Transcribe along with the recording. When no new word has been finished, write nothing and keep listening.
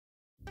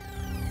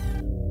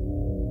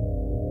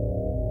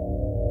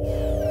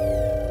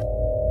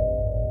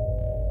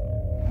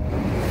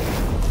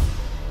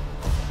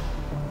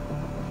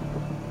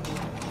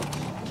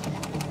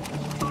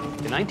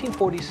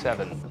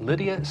1947,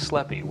 Lydia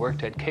Sleppy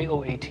worked at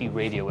KOAT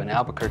Radio in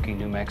Albuquerque,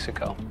 New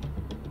Mexico.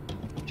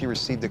 She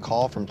received a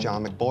call from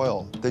John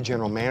McBoyle, the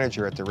general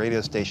manager at the radio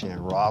station in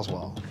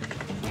Roswell.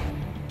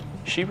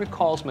 She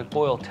recalls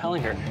McBoyle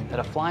telling her that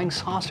a flying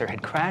saucer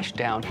had crashed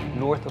down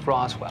north of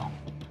Roswell.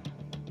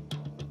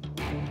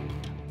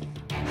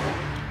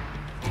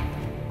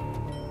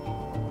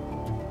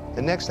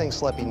 The next thing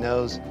Sleppy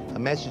knows, a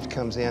message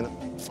comes in,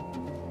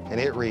 and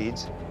it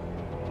reads,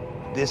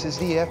 "This is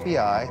the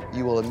FBI.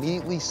 You will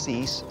immediately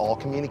cease all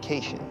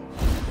communication."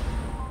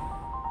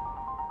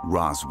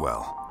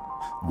 Roswell,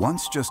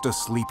 once just a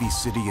sleepy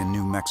city in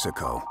New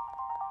Mexico,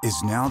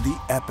 is now the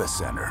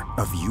epicenter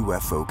of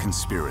UFO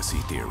conspiracy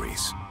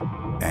theories.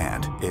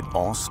 And it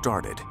all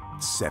started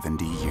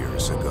 70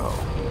 years ago.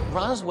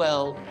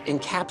 Roswell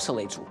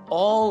encapsulates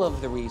all of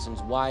the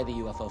reasons why the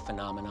UFO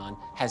phenomenon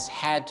has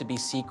had to be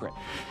secret.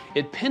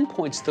 It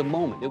pinpoints the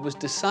moment it was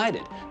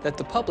decided that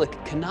the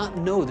public cannot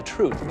know the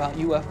truth about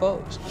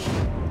UFOs.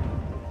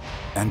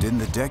 And in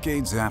the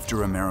decades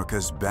after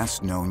America's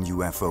best-known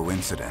UFO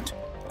incident,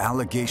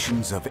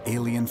 allegations of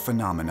alien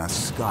phenomena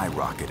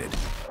skyrocketed,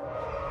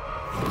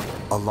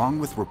 along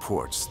with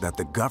reports that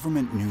the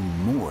government knew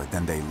more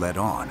than they let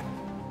on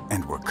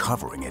and were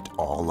covering it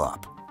all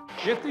up.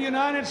 If the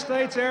United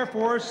States Air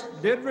Force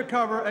did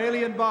recover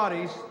alien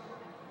bodies,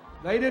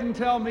 they didn't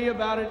tell me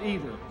about it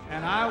either,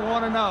 and I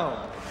want to know.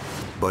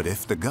 But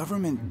if the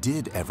government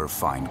did ever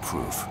find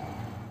proof,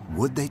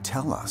 would they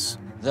tell us?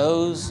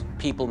 Those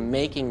people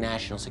making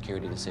national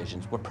security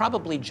decisions were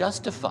probably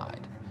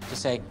justified to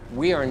say,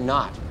 we are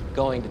not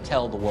going to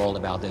tell the world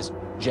about this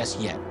just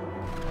yet.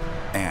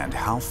 And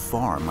how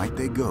far might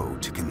they go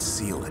to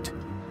conceal it?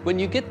 When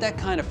you get that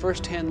kind of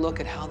first-hand look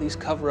at how these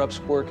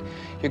cover-ups work,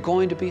 you're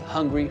going to be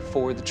hungry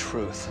for the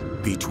truth.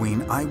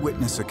 Between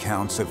eyewitness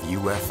accounts of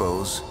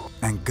UFOs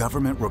and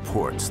government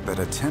reports that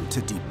attempt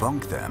to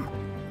debunk them,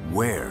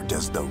 where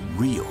does the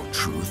real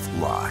truth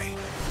lie?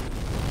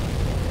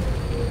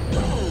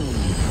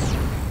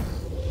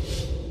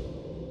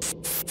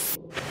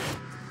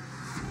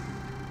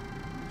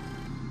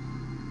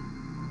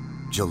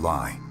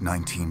 July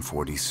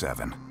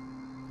 1947,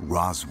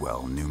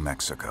 Roswell, New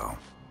Mexico.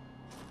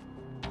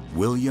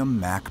 William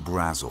Mack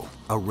Brazel,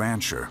 a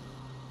rancher,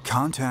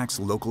 contacts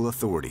local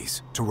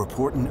authorities to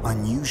report an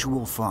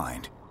unusual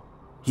find.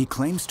 He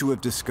claims to have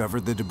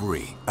discovered the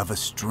debris of a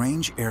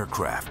strange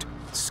aircraft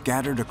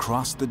scattered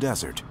across the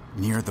desert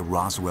near the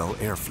Roswell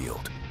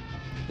airfield.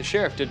 The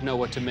sheriff didn't know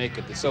what to make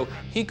of this, so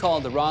he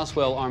called the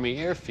Roswell Army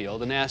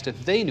Airfield and asked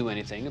if they knew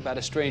anything about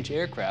a strange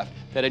aircraft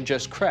that had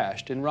just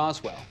crashed in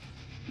Roswell.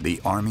 The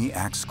Army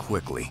acts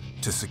quickly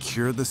to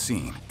secure the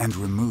scene and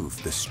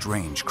remove the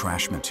strange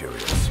crash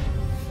materials.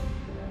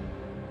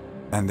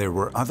 And there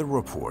were other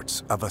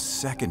reports of a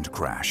second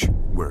crash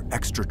where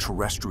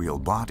extraterrestrial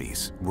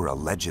bodies were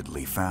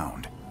allegedly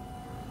found.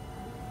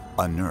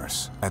 A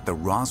nurse at the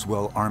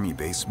Roswell Army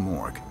Base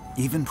morgue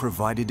even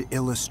provided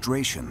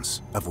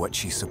illustrations of what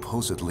she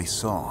supposedly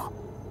saw.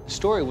 The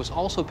story was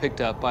also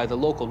picked up by the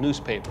local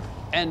newspaper,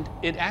 and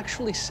it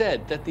actually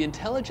said that the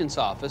intelligence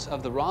office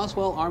of the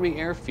Roswell Army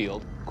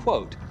Airfield,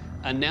 quote,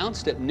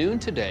 announced at noon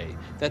today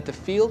that the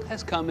field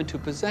has come into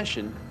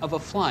possession of a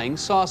flying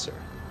saucer.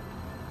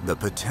 The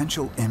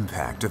potential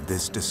impact of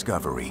this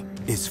discovery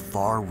is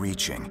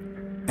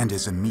far-reaching and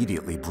is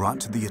immediately brought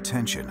to the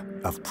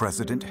attention of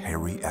President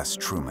Harry S.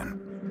 Truman.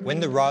 When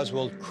the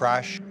Roswell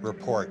crash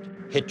report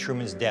hit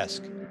Truman's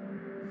desk,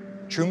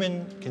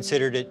 Truman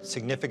considered it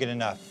significant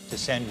enough to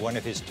send one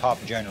of his top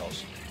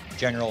generals,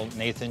 General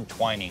Nathan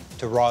Twining,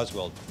 to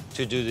Roswell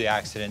to do the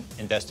accident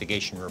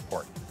investigation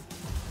report.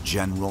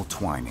 General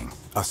Twining,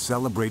 a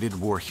celebrated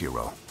war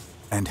hero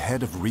and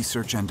head of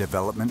research and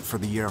development for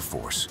the Air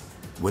Force,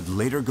 would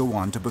later go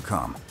on to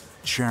become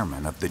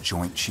chairman of the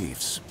Joint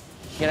Chiefs.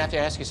 You're gonna have to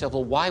ask yourself,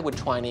 well, why would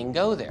Twining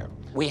go there?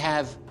 We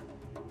have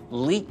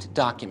leaked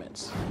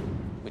documents,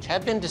 which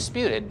have been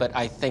disputed, but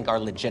I think are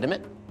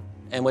legitimate.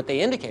 And what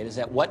they indicate is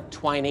that what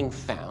Twining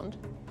found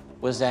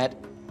was that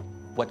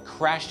what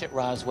crashed at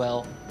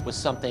Roswell was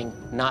something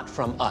not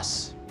from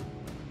us.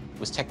 It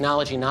was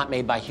technology not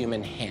made by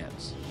human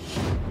hands.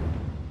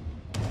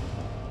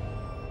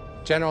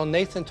 General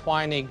Nathan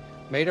Twining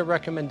made a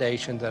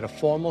recommendation that a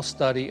formal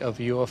study of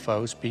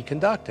UFOs be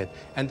conducted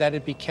and that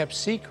it be kept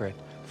secret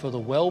for the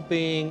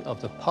well-being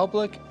of the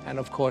public and,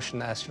 of course,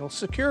 national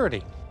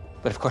security.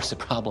 But of course, the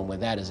problem with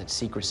that is that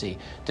secrecy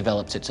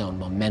develops its own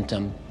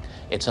momentum,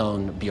 its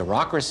own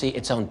bureaucracy,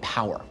 its own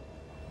power.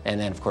 And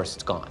then, of course,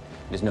 it's gone.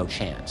 There's no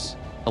chance.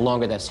 The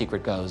longer that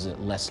secret goes, the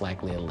less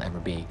likely it'll ever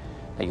be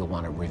that you'll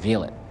want to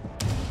reveal it.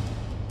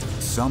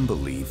 Some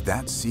believe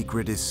that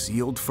secret is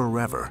sealed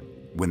forever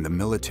when the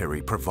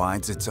military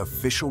provides its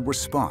official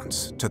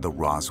response to the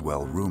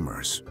Roswell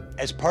rumors.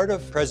 As part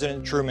of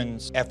President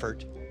Truman's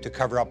effort to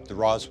cover up the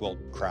Roswell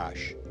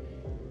crash,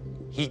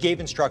 he gave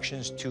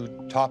instructions to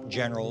top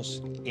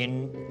generals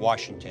in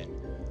Washington,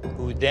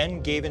 who then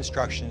gave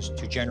instructions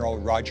to General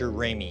Roger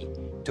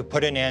Ramey to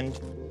put an end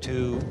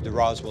to the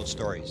Roswell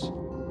stories.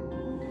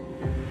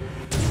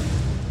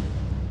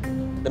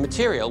 The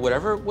material,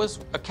 whatever was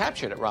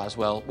captured at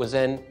Roswell, was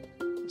then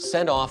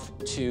sent off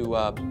to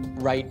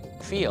Wright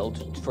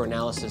Field for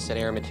analysis at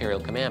Air Material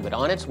Command. But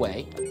on its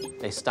way,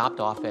 they stopped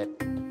off at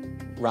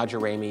Roger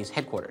Ramey's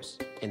headquarters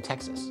in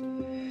Texas.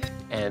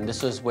 And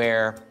this was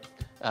where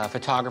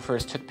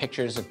photographers took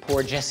pictures of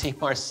poor Jesse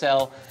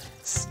Marcel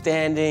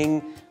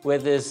standing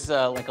with this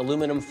like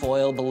aluminum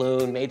foil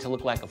balloon made to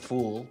look like a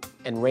fool.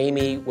 And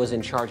Ramey was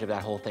in charge of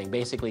that whole thing,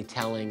 basically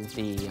telling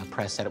the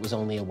press that it was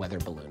only a weather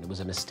balloon. It was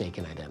a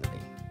mistaken identity.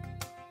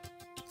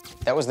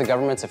 That was the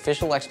government's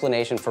official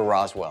explanation for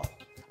Roswell,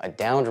 a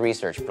downed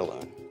research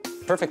balloon.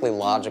 Perfectly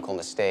logical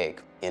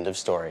mistake. End of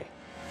story.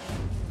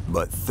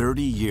 But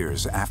 30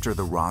 years after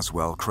the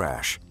Roswell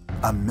crash,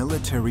 a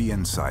military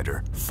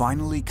insider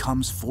finally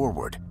comes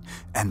forward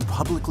and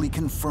publicly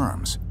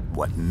confirms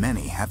what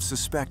many have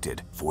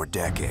suspected for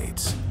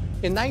decades.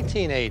 In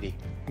 1980,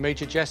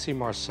 Major Jesse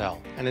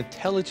Marcel, an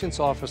intelligence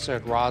officer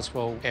at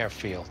Roswell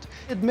Airfield,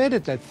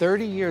 admitted that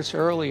 30 years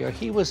earlier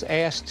he was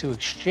asked to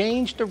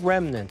exchange the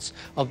remnants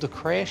of the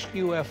crashed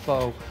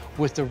UFO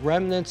with the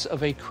remnants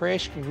of a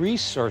crashed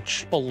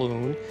research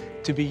balloon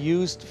to be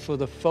used for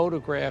the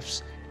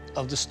photographs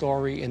of the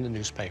story in the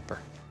newspaper.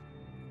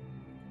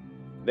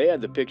 They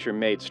had the picture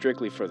made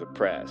strictly for the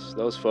press.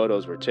 Those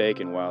photos were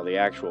taken while the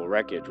actual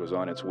wreckage was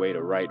on its way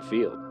to Wright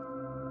Field.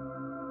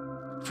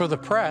 For the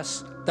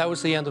press, that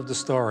was the end of the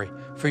story.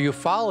 For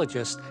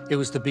ufologists, it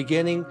was the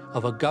beginning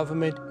of a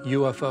government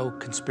UFO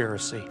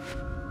conspiracy.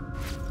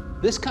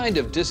 This kind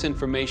of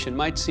disinformation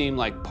might seem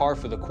like par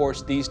for the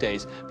course these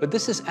days, but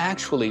this is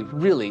actually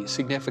really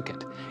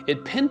significant.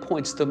 It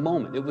pinpoints the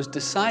moment it was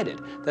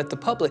decided that the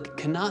public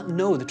cannot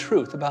know the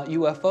truth about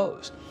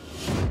UFOs.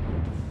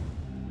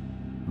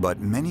 But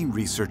many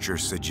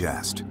researchers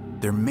suggest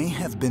there may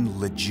have been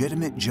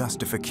legitimate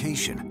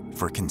justification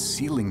for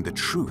concealing the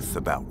truth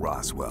about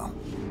Roswell.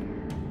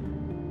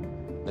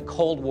 The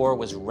Cold War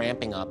was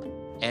ramping up,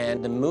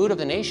 and the mood of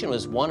the nation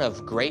was one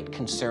of great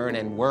concern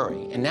and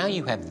worry. And now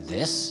you have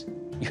this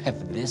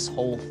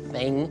whole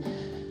thing.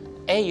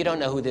 A, you don't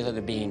know who these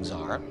other beings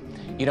are.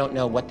 You don't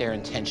know what their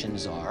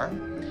intentions are.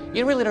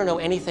 You really don't know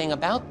anything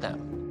about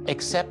them,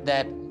 except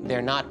that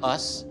they're not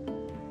us.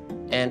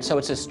 And so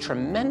it's this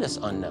tremendous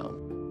unknown.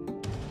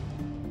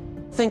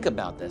 Think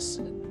about this.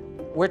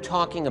 We're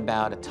talking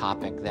about a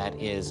topic that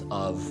is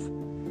of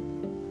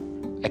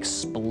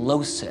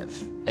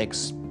explosive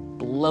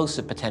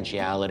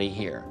potentiality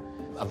here.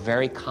 A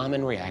very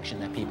common reaction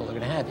that people are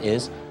going to have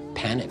is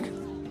panic.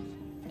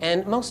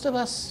 And most of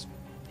us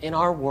in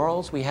our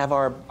worlds, we have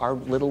our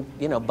little,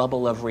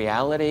 bubble of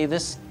reality.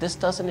 This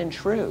doesn't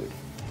intrude.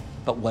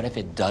 But what if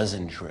it does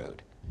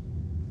intrude?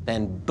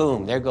 Then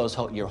boom, there goes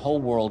your whole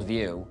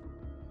worldview.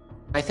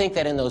 I think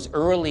that in those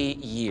early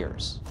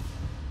years,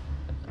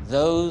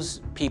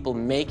 those people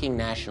making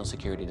national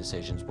security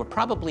decisions were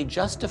probably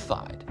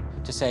justified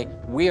to say,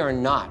 we are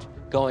not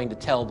going to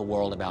tell the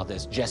world about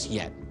this just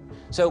yet.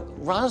 So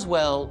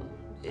Roswell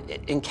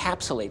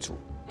encapsulates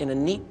in a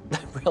neat,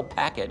 real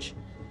package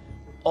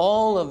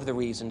all of the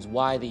reasons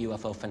why the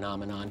UFO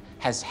phenomenon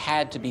has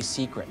had to be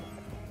secret.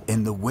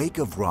 In the wake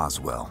of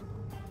Roswell,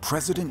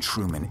 President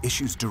Truman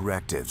issues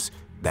directives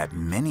that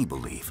many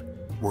believe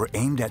were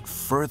aimed at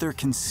further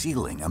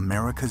concealing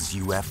America's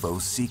UFO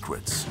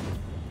secrets.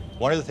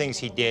 One of the things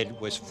he did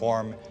was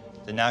form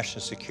the National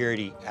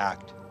Security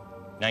Act,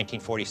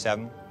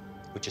 1947,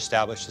 which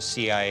established the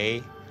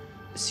CIA.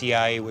 The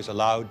CIA was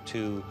allowed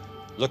to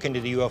look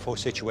into the UFO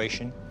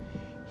situation.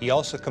 He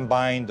also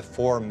combined the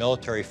 4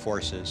 military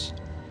forces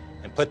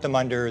and put them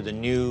under the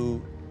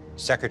new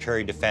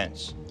Secretary of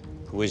Defense,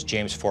 who was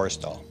James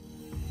Forrestal.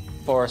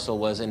 Forrestal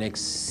was an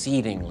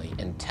exceedingly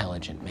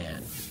intelligent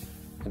man.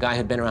 A guy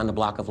who'd been around the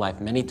block of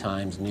life many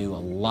times, knew a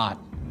lot,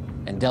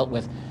 and dealt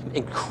with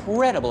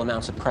incredible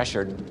amounts of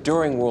pressure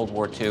during World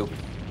War II.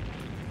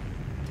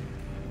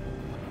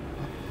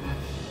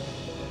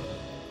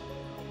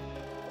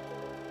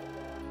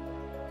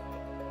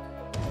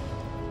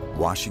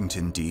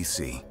 Washington,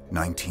 D.C.,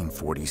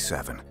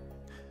 1947.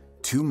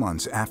 2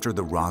 months after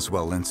the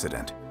Roswell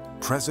incident,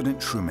 President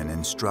Truman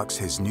instructs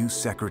his new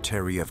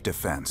Secretary of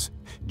Defense,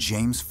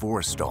 James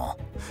Forrestal,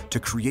 to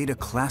create a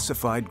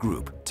classified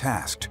group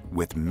tasked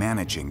with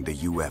managing the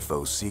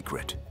UFO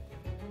secret.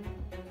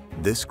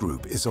 This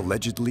group is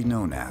allegedly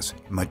known as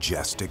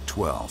Majestic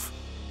 12.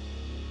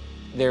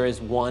 There is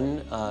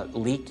one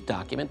leaked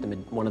document,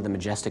 one of the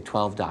Majestic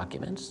 12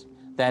 documents,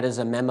 that is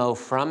a memo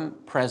from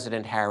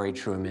President Harry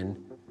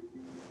Truman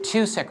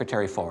to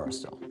Secretary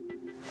Forrestal,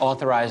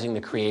 authorizing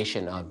the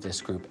creation of this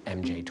group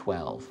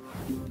MJ-12.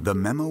 The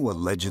memo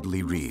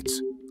allegedly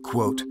reads,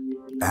 quote,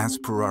 "As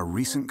per our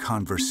recent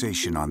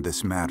conversation on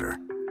this matter,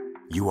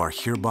 you are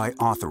hereby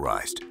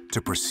authorized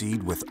to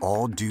proceed with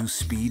all due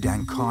speed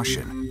and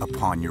caution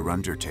upon your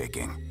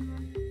undertaking.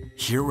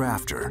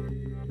 Hereafter,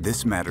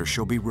 this matter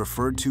shall be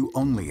referred to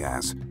only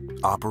as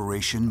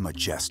Operation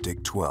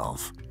Majestic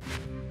 12.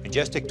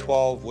 Majestic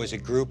 12 was a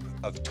group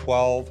of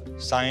 12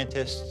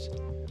 scientists,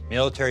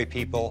 military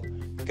people,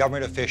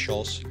 government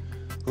officials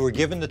who were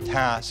given the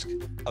task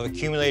of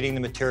accumulating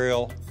the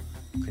material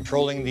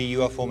controlling the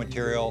UFO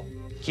material,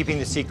 keeping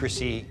the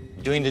secrecy,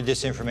 doing the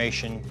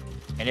disinformation,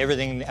 and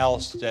everything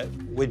else that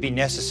would be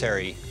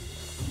necessary.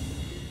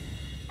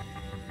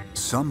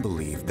 Some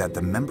believe that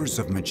the members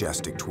of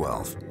Majestic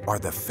 12 are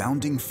the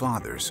founding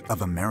fathers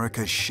of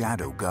America's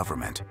shadow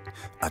government,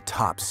 a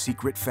top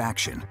secret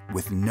faction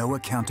with no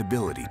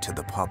accountability to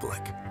the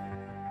public.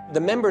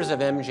 The members of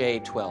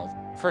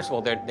MJ-12, first of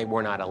all, they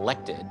were not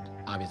elected.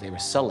 Obviously, they were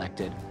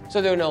selected.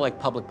 So there were no like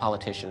public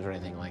politicians or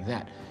anything like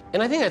that.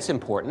 And I think that's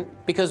important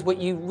because what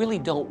you really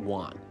don't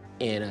want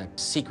in a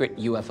secret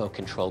UFO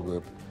control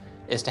group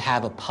is to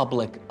have a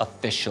public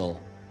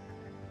official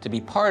to be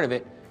part of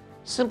it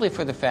simply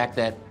for the fact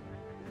that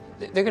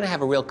they're going to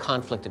have a real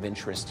conflict of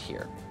interest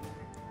here.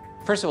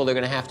 First of all, they're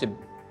going to have to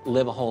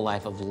live a whole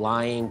life of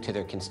lying to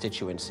their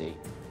constituency.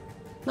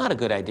 Not a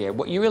good idea.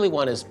 What you really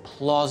want is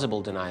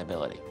plausible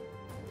deniability.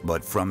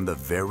 But from the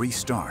very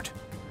start,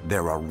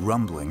 there are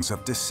rumblings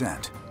of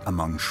dissent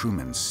among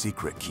Truman's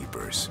secret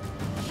keepers.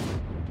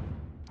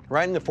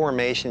 Right in the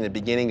formation, the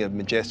beginning of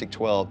Majestic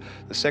 12,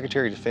 the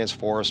Secretary of Defense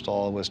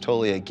Forrestal was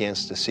totally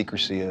against the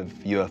secrecy of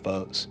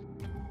UFOs.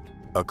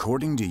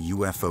 According to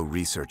UFO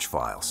research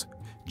files,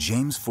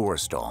 James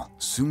Forrestal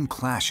soon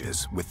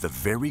clashes with the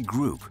very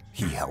group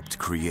he helped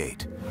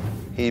create.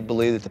 He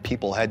believed that the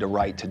people had the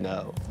right to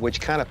know, which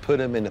kind of put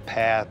him in the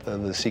path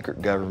of the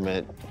secret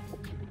government.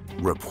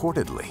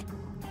 Reportedly,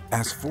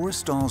 as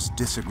Forrestal's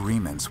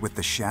disagreements with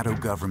the shadow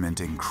government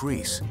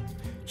increase,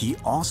 he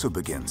also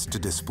begins to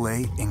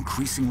display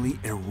increasingly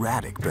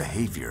erratic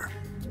behavior.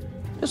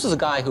 This was a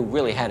guy who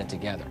really had it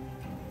together.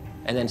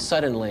 And then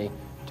suddenly,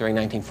 during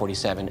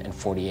 1947 and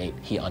 48,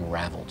 he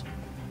unraveled.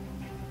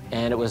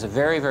 And it was a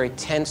very, very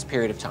tense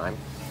period of time.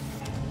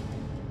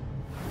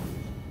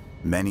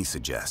 Many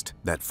suggest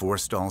that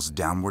Forrestal's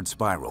downward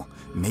spiral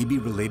may be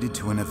related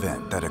to an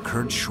event that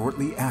occurred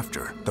shortly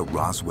after the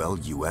Roswell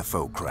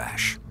UFO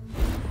crash.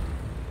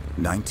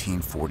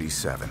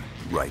 1947,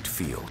 Wright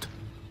Field.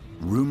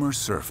 Rumors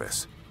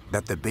surface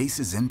that the base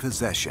is in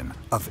possession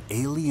of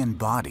alien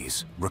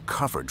bodies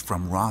recovered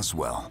from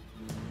Roswell.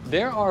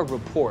 There are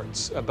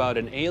reports about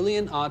an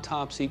alien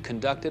autopsy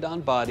conducted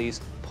on bodies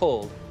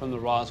pulled from the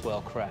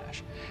Roswell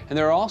crash. And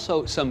there are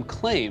also some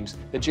claims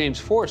that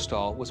James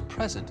Forrestal was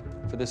present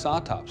for this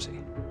autopsy.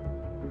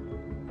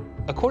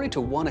 According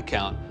to one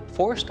account,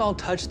 Forrestal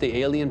touched the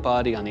alien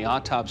body on the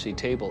autopsy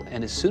table,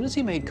 and as soon as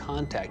he made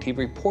contact, he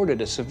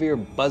reported a severe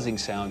buzzing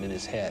sound in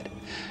his head.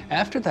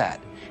 After that,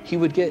 he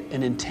would get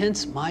an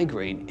intense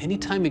migraine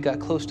anytime he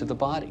got close to the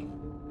body.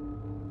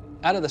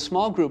 Out of the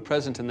small group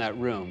present in that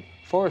room,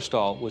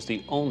 Forrestal was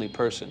the only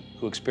person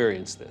who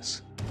experienced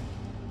this.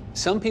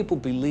 Some people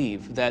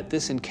believe that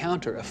this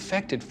encounter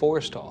affected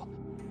Forrestal.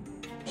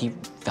 He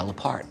fell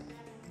apart.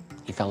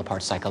 He fell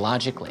apart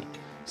psychologically.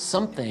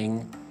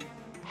 Something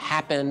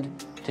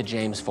happened to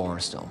James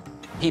Forrestal.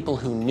 People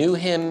who knew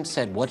him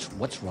said,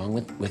 what's wrong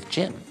with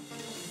Jim?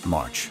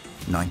 March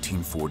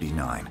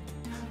 1949.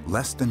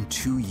 Less than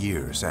 2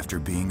 years after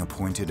being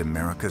appointed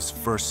America's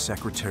first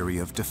Secretary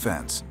of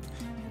Defense,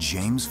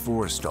 James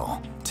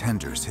Forrestal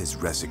tenders his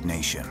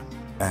resignation.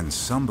 And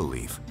some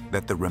believe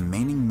that the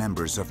remaining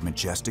members of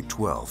Majestic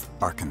 12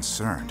 are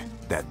concerned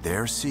that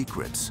their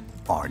secrets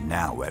are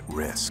now at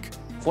risk.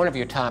 If one of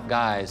your top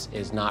guys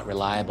is not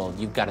reliable,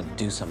 you've got to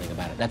do something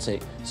about it. That's a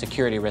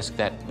security risk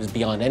that is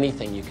beyond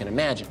anything you can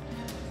imagine.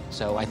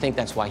 So I think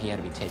that's why he had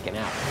to be taken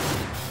out.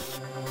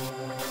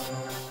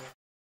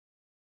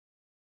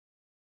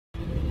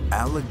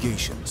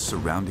 Allegations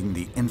surrounding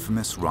the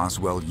infamous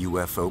Roswell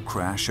UFO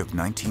crash of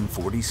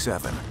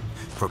 1947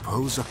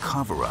 propose a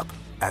cover-up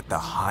at the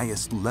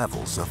highest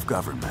levels of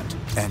government.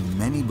 And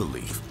many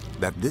believe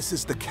that this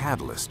is the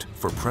catalyst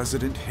for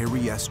President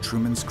Harry S.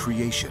 Truman's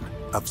creation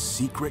of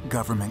secret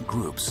government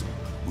groups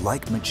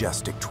like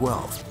Majestic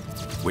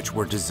 12, which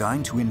were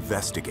designed to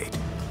investigate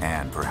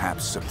and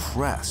perhaps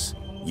suppress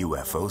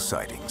UFO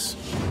sightings.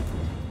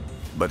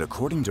 But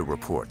according to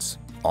reports,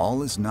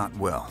 all is not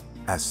well,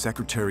 as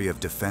Secretary of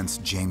Defense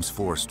James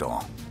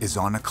Forrestal is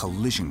on a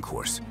collision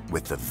course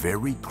with the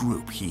very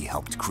group he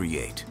helped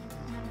create.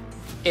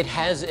 It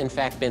has, in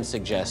fact, been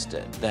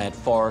suggested that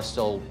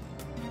Forrestal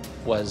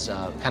was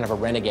kind of a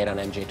renegade on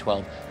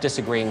MJ-12,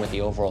 disagreeing with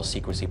the overall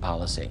secrecy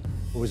policy.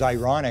 It was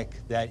ironic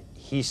that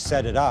he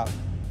set it up,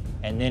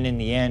 and then in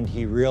the end,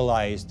 he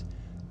realized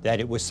that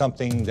it was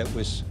something that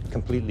was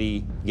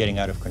completely getting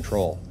out of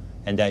control,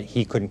 and that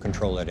he couldn't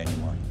control it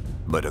anymore.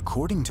 But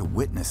according to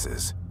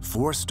witnesses,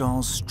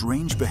 Forrestal's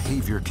strange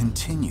behavior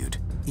continued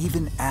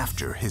even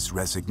after his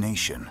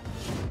resignation.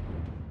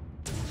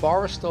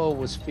 Forrestal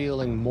was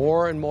feeling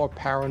more and more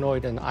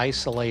paranoid and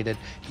isolated.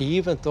 He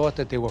even thought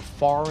that there were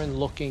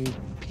foreign-looking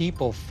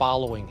people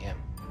following him.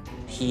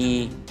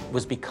 He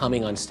was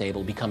becoming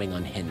unstable, becoming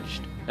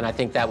unhinged. And I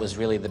think that was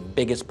really the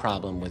biggest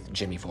problem with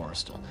Jimmy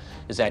Forrestal,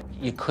 is that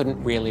you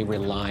couldn't really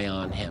rely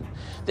on him.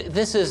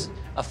 This is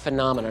a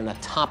phenomenon, a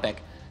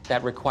topic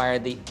that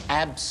required the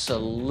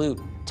absolute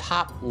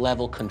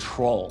top-level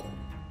control.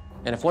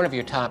 And if one of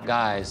your top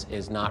guys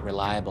is not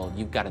reliable,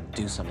 you've got to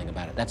do something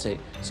about it. That's a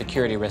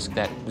security risk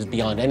that is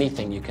beyond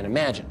anything you can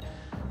imagine.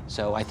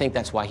 So I think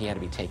that's why he had to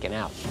be taken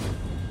out.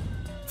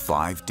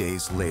 5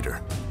 days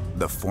later,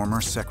 the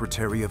former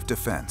Secretary of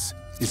Defense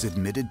is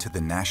admitted to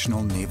the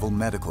National Naval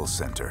Medical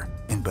Center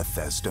in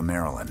Bethesda,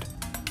 Maryland.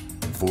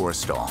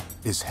 Forrestal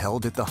is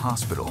held at the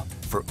hospital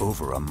for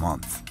over a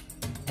month.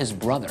 His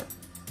brother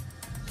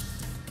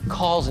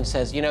calls and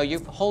says, you know,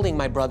 you're holding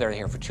my brother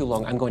here for too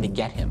long. I'm going to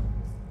get him.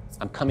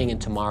 I'm coming in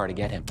tomorrow to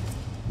get him.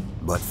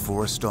 But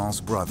Forrestal's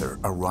brother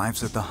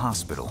arrives at the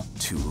hospital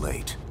too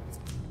late.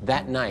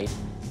 That night,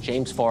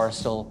 James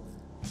Forrestal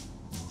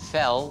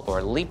fell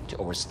or leaped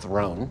or was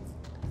thrown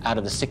out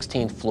of the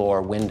 16th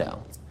floor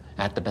window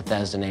at the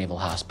Bethesda Naval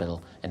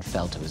Hospital and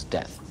fell to his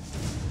death.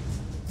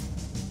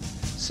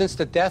 Since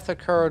the death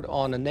occurred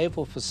on a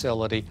naval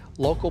facility,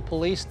 local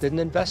police didn't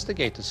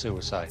investigate the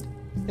suicide.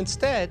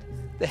 Instead,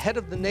 the head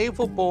of the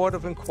Naval Board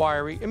of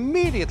Inquiry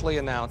immediately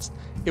announced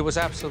it was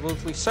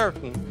absolutely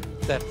certain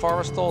that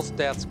Forrestal's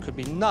death could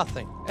be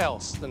nothing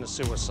else than a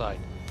suicide.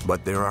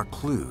 But there are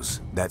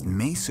clues that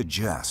may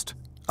suggest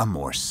a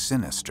more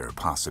sinister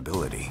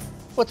possibility.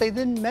 What they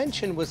didn't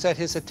mention was that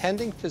his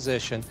attending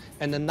physician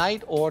and the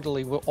night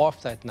orderly were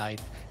off that night,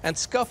 and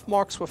scuff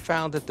marks were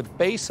found at the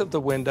base of the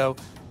window,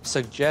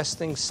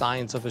 suggesting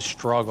signs of a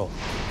struggle.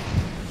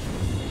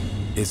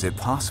 Is it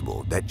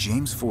possible that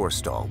James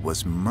Forrestal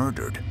was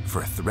murdered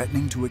for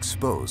threatening to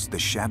expose the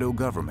shadow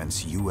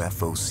government's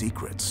UFO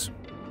secrets?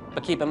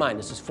 But keep in mind,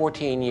 this is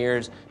 14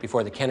 years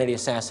before the Kennedy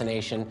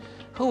assassination.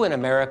 Who in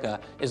America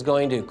is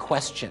going to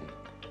question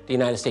the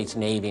United States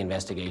Navy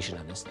investigation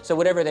of this? So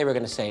whatever they were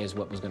going to say is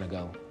what was going to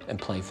go and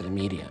play for the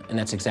media. And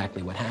that's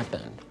exactly what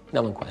happened.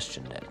 No one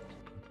questioned it.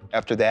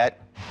 After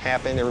that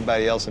happened,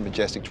 everybody else in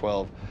Majestic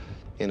 12,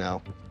 you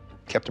know,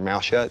 kept their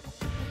mouth shut.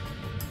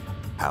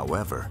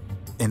 However,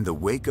 in the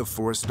wake of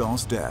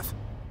Forrestal's death,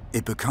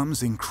 it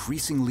becomes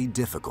increasingly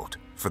difficult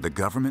for the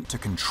government to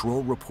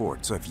control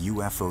reports of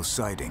UFO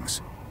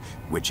sightings,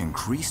 which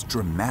increased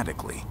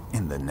dramatically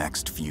in the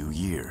next few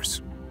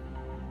years.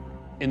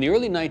 In the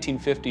early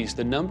 1950s,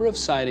 the number of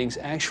sightings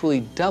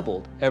actually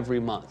doubled every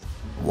month.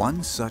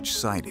 One such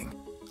sighting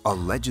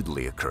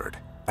allegedly occurred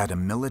at a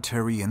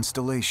military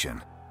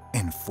installation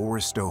in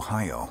Forest,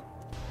 Ohio,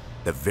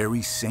 the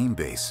very same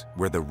base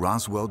where the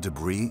Roswell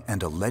debris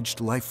and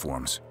alleged life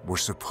forms were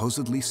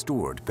supposedly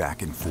stored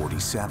back in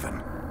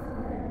 '47.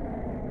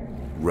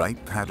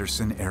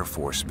 Wright-Patterson Air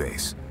Force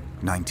Base,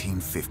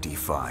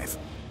 1955.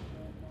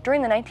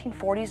 During the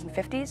 1940s and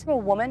 50s, a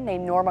woman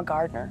named Norma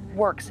Gardner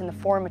works in the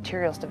Foreign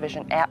Materials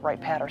Division at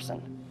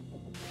Wright-Patterson.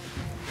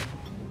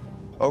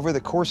 Over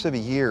the course of a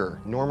year,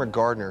 Norma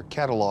Gardner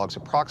catalogs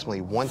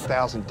approximately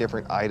 1,000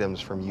 different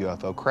items from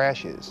UFO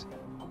crashes.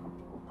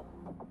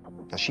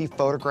 Now, she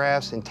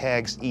photographs and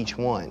tags each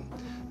one.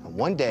 Now,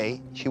 one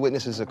day, she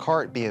witnesses a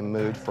cart being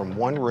moved from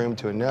one room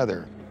to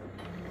another.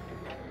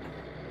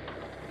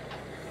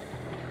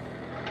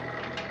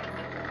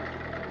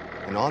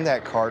 And on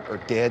that cart are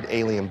dead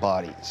alien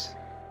bodies.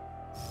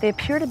 They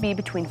appear to be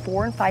between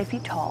 4 and 5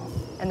 feet tall,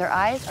 and their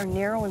eyes are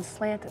narrow and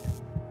slanted.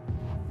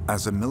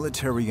 As a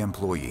military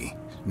employee,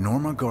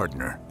 Norma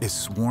Gardner is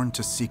sworn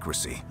to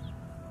secrecy,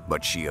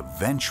 but she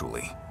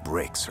eventually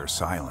breaks her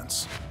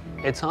silence.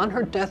 It's on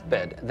her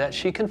deathbed that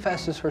she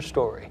confesses her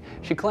story.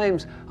 She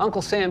claims,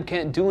 "Uncle Sam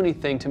can't do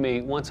anything to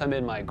me once I'm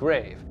in my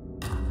grave."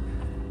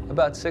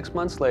 About 6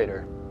 months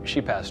later,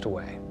 she passed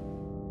away.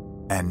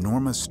 And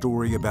Norma's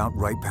story about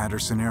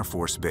Wright-Patterson Air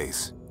Force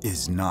Base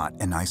is not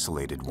an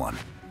isolated one.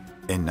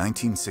 In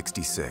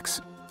 1966,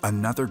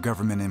 another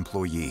government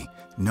employee,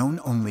 known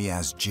only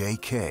as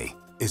JK,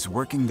 is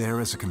working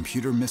there as a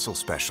computer missile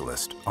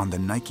specialist on the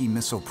Nike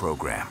missile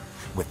program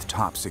with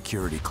top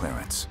security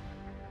clearance.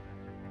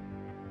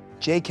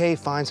 JK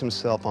finds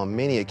himself on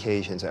many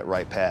occasions at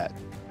Wright-Pat.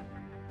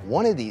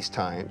 One of these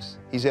times,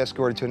 he's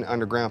escorted to an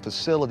underground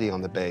facility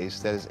on the base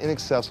that is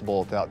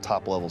inaccessible without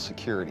top-level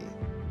security.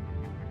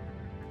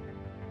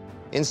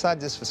 Inside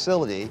this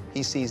facility,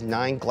 he sees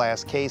 9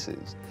 glass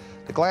cases.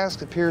 The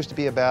glass appears to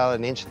be about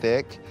an inch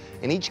thick,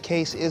 and each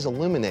case is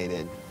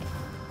illuminated.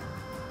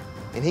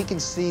 And he can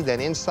see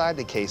that inside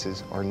the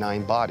cases are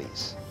 9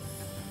 bodies.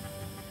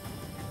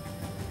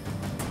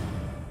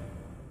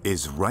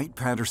 Is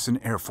Wright-Patterson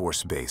Air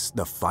Force Base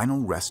the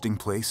final resting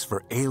place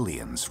for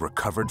aliens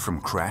recovered from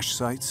crash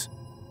sites?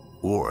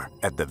 Or,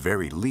 at the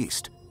very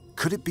least,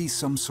 could it be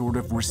some sort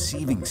of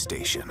receiving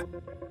station?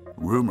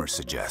 Rumors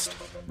suggest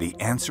the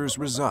answers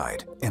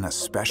reside in a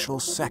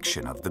special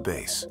section of the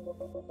base.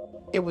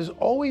 It was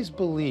always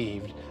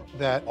believed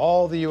that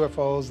all the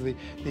UFOs,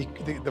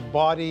 the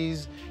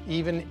bodies,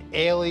 even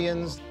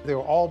aliens, they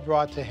were all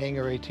brought to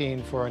Hangar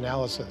 18 for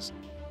analysis.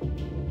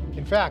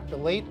 In fact, the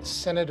late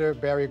Senator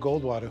Barry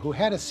Goldwater, who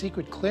had a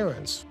secret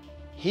clearance,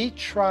 he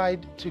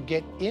tried to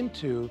get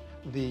into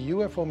the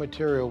UFO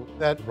material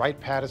at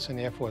Wright-Patterson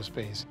Air Force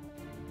Base.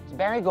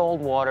 Barry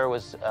Goldwater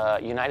was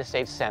a United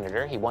States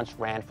Senator. He once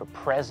ran for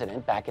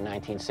president back in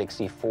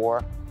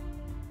 1964.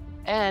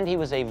 And he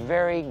was a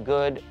very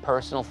good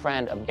personal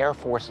friend of Air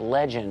Force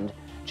legend,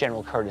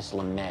 General Curtis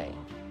LeMay.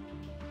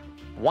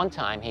 One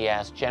time he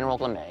asked General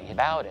LeMay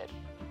about it,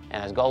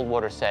 and as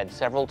Goldwater said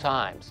several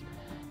times,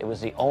 It was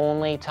the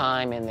only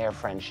time in their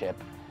friendship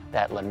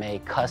that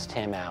LeMay cussed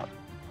him out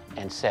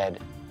and said,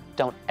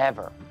 "Don't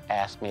ever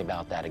ask me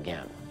about that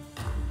again."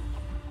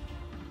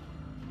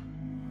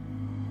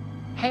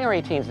 Hangar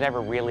 18's never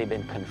really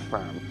been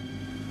confirmed.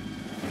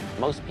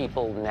 Most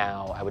people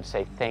now, I would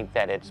say, think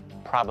that it's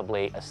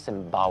probably a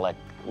symbolic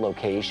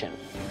location.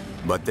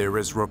 But there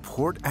is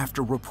report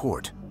after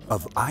report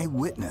of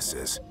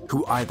eyewitnesses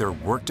who either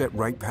worked at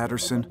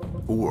Wright-Patterson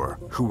or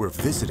who were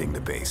visiting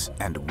the base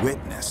and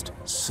witnessed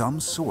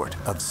some sort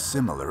of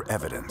similar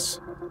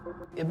evidence.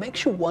 It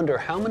makes you wonder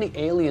how many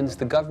aliens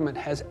the government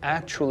has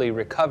actually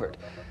recovered.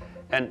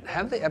 And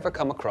have they ever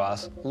come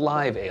across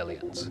live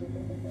aliens?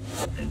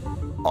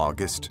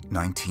 August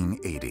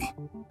 1980.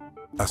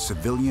 A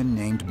civilian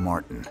named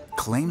Martin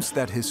claims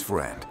that his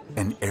friend,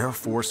 an Air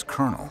Force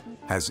colonel,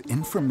 has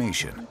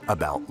information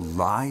about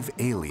live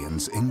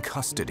aliens in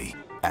custody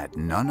at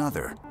none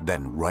other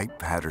than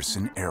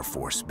Wright-Patterson Air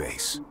Force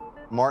Base.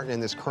 Martin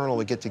and this colonel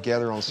would get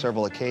together on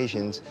several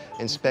occasions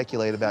and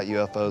speculate about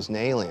UFOs and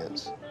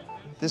aliens.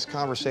 This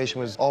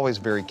conversation was always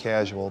very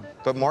casual,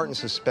 but Martin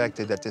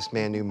suspected that this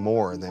man knew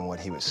more than what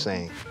he was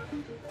saying.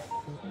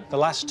 The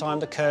last time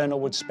the colonel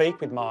would speak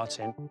with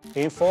Martin,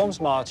 he informs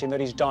Martin that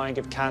he's dying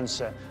of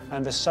cancer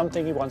and there's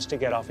something he wants to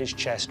get off his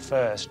chest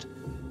first.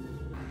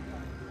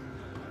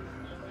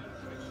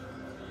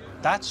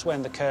 That's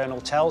when the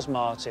colonel tells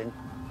Martin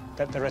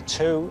that there are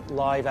 2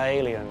 live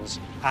aliens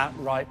at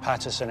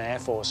Wright-Patterson Air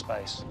Force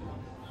Base.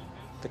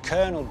 The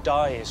colonel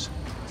dies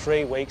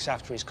 3 weeks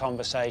after his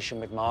conversation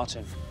with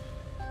Martin.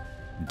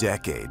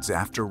 Decades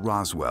after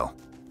Roswell,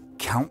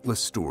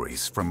 countless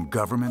stories from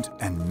government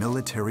and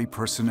military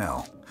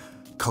personnel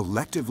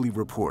collectively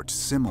report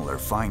similar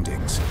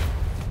findings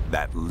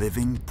that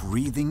living,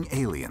 breathing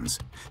aliens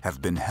have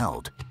been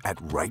held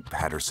at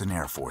Wright-Patterson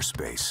Air Force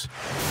Base.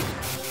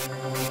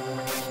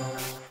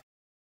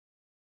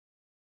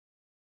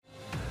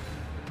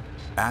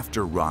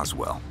 After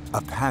Roswell,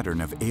 a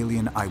pattern of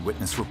alien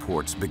eyewitness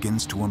reports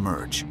begins to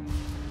emerge.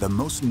 The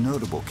most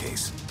notable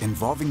case,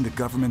 involving the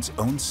government's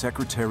own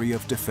Secretary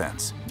of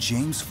Defense,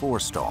 James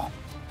Forrestal,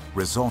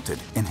 resulted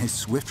in his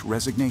swift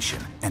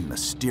resignation and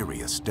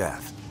mysterious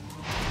death.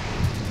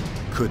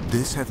 Could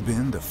this have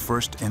been the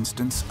first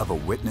instance of a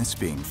witness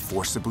being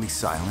forcibly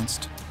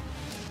silenced?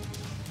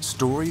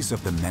 Stories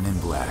of the Men in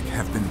Black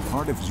have been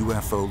part of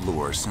UFO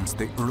lore since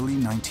the early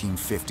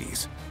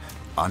 1950s.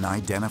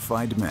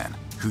 Unidentified men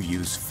who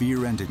use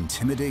fear and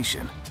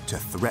intimidation to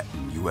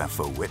threaten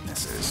UFO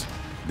witnesses.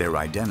 Their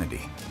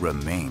identity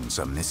remains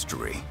a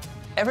mystery.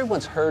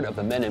 Everyone's heard of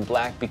the Men in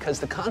Black because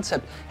the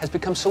concept has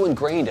become so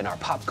ingrained in our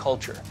pop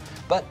culture.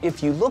 But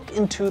if you look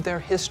into their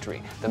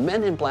history, the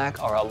Men in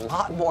Black are a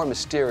lot more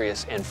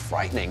mysterious and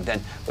frightening than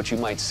what you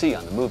might see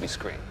on the movie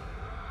screen.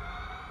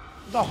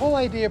 The whole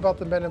idea about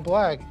the Men in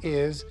Black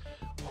is,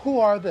 who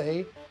are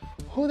they?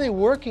 Who are they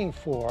working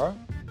for?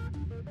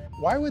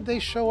 Why would they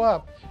show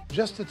up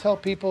just to tell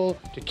people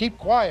to keep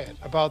quiet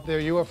about their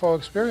UFO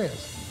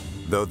experience?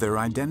 Though their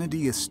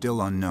identity is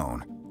still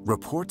unknown,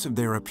 reports of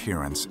their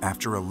appearance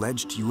after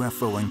alleged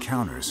UFO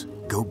encounters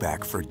go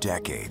back for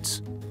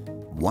decades.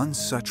 One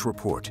such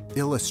report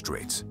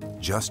illustrates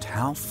just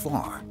how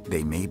far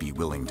they may be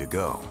willing to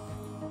go.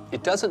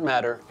 It doesn't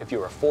matter if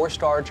you're a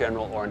 4-star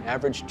general or an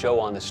average Joe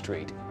on the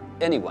street.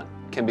 Anyone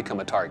can become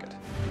a target.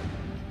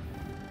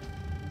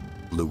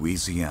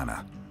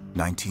 Louisiana,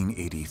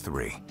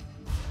 1983.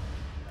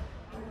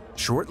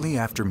 Shortly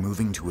after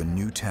moving to a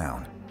new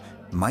town,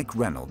 Mike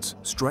Reynolds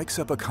strikes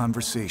up a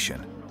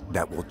conversation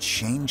that will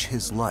change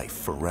his life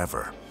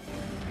forever.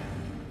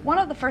 One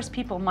of the first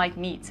people Mike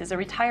meets is a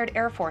retired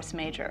Air Force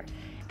major.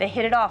 They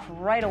hit it off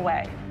right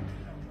away.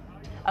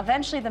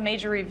 Eventually, the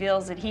major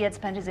reveals that he had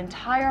spent his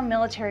entire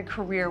military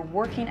career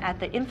working at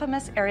the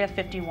infamous Area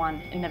 51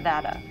 in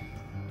Nevada.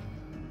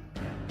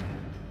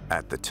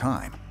 At the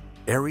time,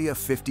 Area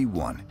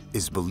 51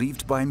 is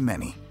believed by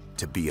many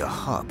to be a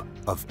hub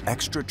of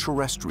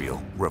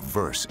extraterrestrial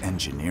reverse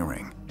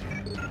engineering.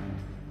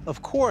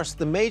 Of course,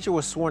 the major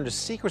was sworn to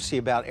secrecy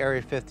about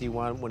Area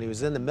 51 when he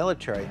was in the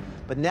military,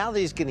 but now that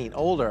he's getting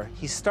older,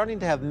 he's starting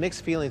to have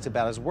mixed feelings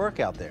about his work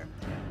out there.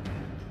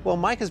 Well,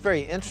 Mike is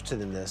very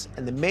interested in this,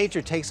 and the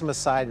major takes him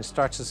aside and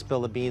starts to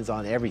spill the beans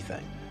on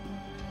everything.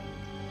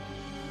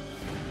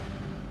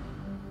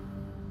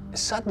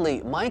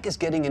 Suddenly, Mike is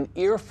getting an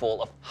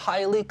earful of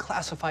highly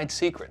classified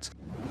secrets.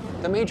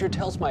 The major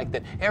tells Mike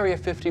that Area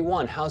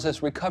 51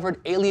 houses recovered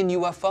alien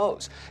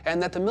UFOs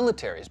and that the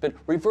military has been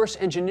reverse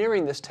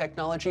engineering this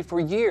technology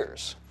for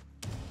years.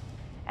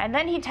 And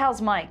then he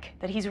tells Mike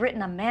that he's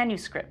written a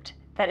manuscript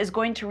that is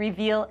going to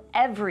reveal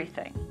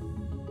everything.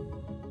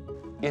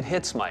 It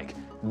hits Mike.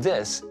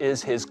 This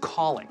is his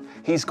calling.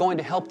 He's going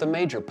to help the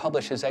major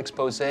publish his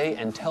expose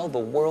and tell the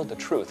world the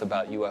truth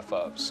about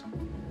UFOs.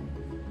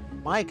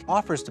 Mike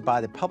offers to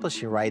buy the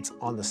publishing rights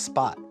on the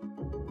spot.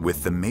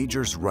 With the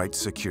major's rights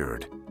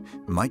secured,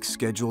 Mike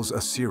schedules a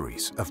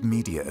series of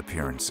media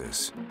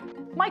appearances.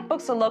 Mike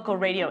books a local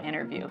radio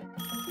interview.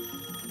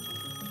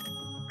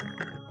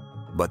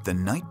 But the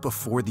night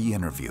before the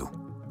interview,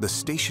 the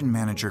station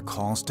manager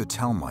calls to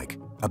tell Mike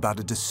about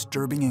a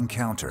disturbing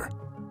encounter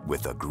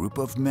with a group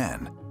of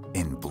men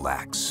in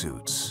black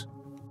suits.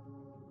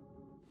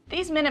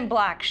 These men in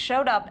black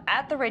showed up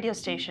at the radio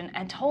station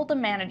and told the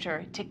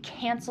manager to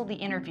cancel the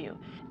interview.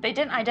 They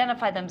didn't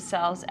identify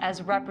themselves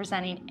as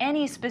representing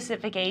any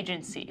specific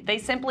agency. They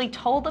simply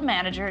told the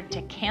manager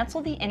to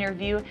cancel the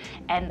interview,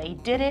 and they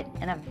did it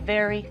in a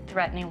very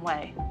threatening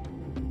way.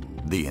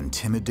 The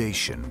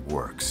intimidation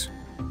works,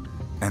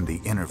 and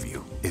the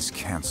interview is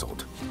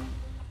canceled.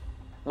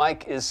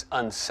 Mike is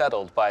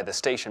unsettled by the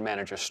station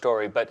manager's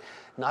story, but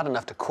not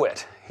enough to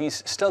quit.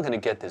 He's still going to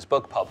get this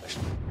book published.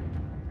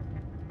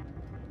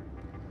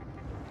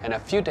 And a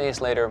few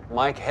days later,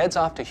 Mike heads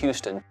off to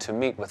Houston to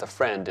meet with a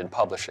friend in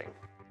publishing.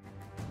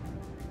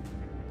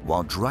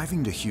 While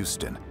driving to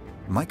Houston,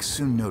 Mike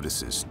soon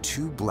notices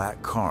two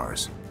black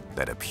cars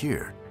that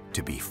appear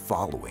to be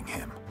following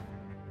him.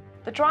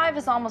 The drive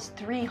is almost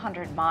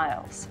 300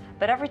 miles,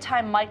 but every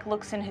time Mike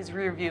looks in his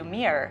rearview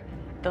mirror,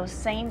 those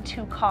same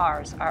two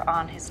cars are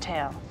on his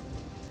tail.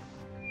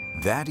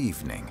 That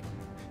evening,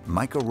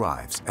 Mike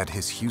arrives at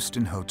his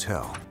Houston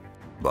hotel,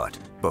 but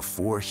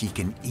before he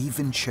can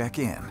even check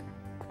in,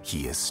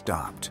 he is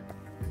stopped.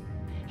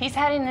 He's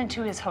heading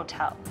into his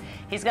hotel.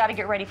 He's got to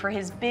get ready for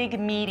his big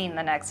meeting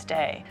the next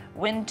day,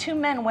 when two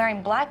men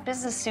wearing black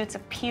business suits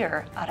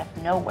appear out of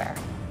nowhere.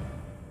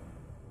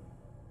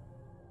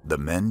 The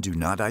men do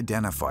not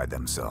identify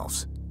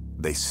themselves.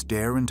 They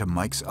stare into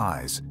Mike's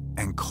eyes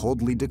and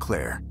coldly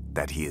declare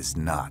that he is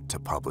not to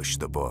publish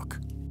the book.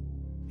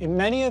 In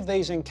many of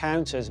these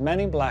encounters, men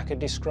in black are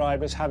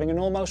described as having an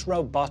almost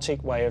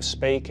robotic way of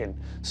speaking,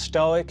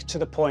 stoic, to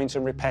the point,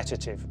 and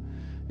repetitive.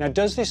 Now,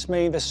 does this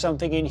mean there's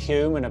something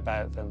inhuman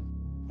about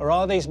them? Or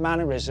are these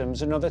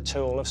mannerisms another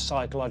tool of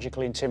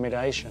psychological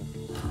intimidation?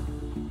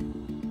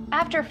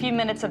 After a few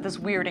minutes of this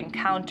weird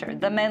encounter,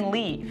 the men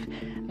leave.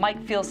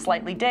 Mike feels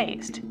slightly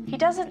dazed. He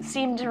doesn't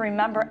seem to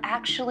remember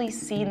actually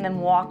seeing them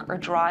walk or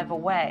drive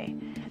away.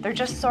 They're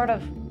just sort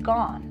of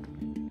gone.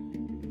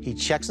 He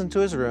checks into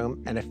his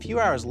room, and a few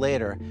hours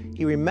later,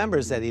 he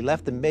remembers that he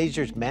left the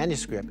major's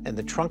manuscript in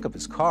the trunk of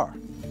his car.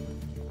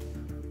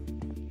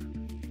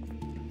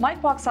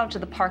 Mike walks out to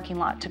the parking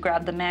lot to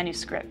grab the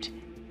manuscript.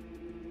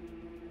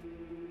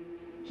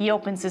 He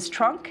opens his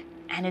trunk,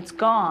 and it's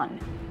gone.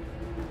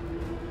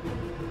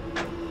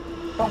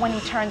 But when he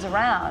turns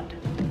around,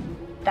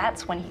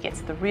 that's when he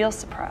gets the real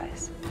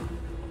surprise.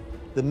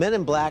 The men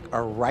in black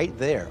are right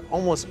there,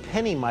 almost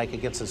pinning Mike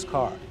against his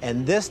car.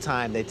 And this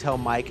time, they tell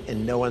Mike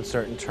in no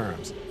uncertain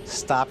terms,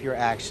 stop your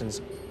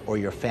actions or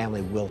your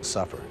family will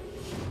suffer.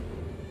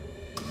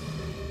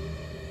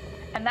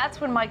 And that's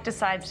when Mike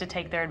decides to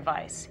take their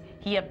advice.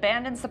 He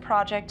abandons the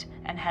project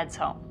and heads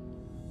home.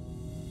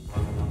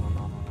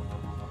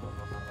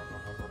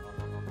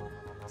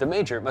 The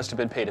major must have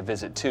been paid a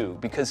visit too,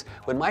 because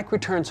when Mike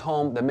returns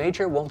home, the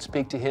major won't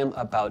speak to him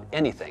about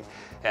anything,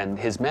 and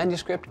his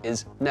manuscript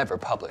is never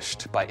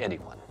published by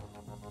anyone.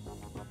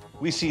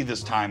 We see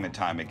this time and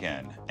time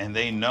again, and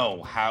they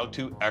know how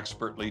to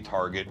expertly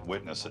target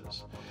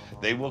witnesses.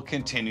 They will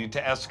continue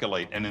to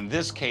escalate, and in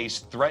this case,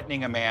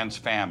 threatening a man's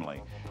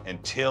family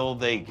until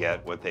they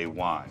get what they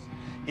want.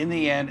 In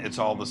the end, it's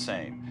all the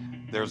same.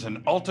 There's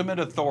an ultimate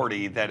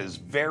authority that is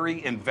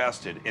very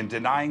invested in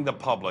denying the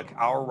public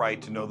our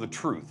right to know the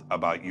truth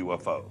about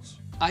UFOs.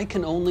 I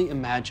can only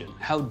imagine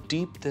how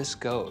deep this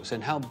goes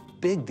and how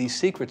big these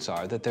secrets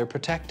are that they're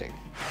protecting.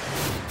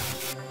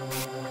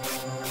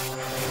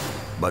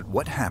 But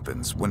what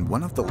happens when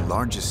one of the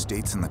largest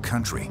states in the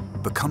country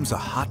becomes a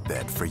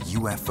hotbed for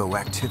UFO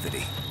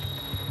activity?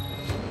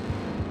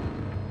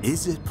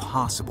 Is it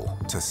possible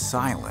to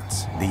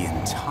silence the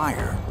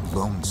entire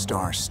Lone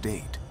Star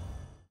State?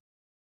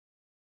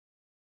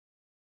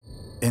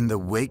 In the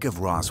wake of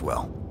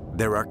Roswell,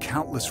 there are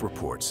countless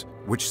reports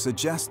which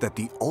suggest that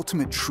the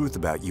ultimate truth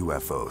about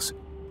UFOs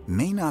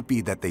may not be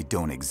that they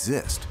don't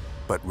exist,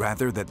 but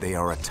rather that they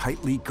are a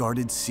tightly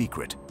guarded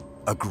secret,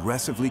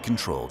 aggressively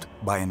controlled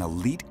by an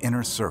elite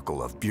inner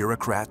circle of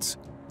bureaucrats,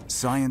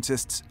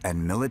 scientists,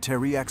 and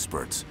military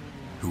experts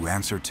who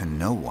answer to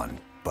no one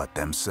but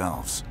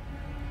themselves.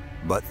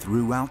 But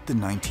throughout the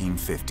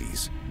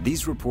 1950s,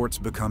 these reports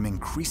become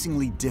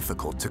increasingly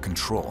difficult to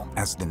control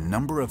as the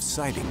number of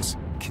sightings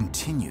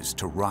continues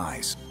to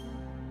rise.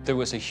 There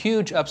was a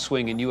huge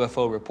upswing in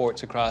UFO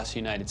reports across the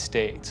United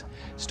States.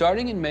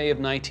 Starting in May of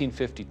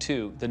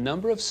 1952, the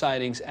number of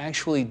sightings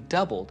actually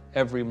doubled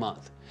every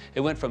month. It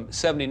went from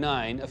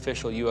 79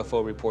 official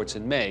UFO reports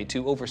in May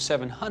to over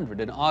 700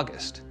 in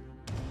August.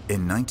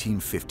 In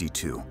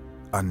 1952,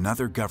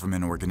 another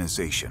government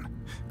organization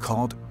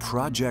called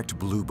Project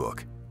Blue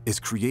Book is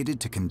created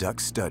to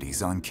conduct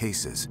studies on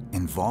cases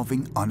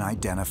involving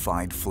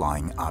unidentified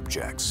flying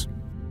objects.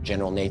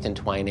 General Nathan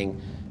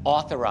Twining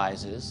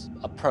authorizes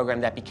a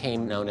program that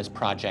became known as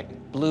Project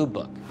Blue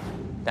Book.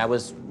 That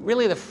was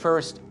really the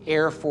first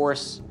Air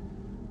Force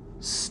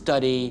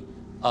study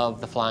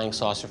of the flying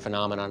saucer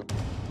phenomenon.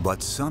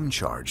 But some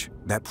charge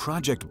that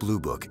Project Blue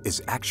Book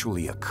is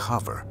actually a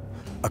cover,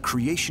 a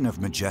creation of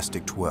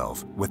Majestic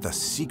 12 with a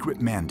secret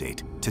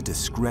mandate to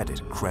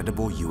discredit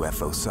credible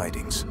UFO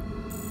sightings.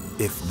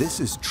 If this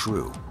is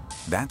true,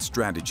 that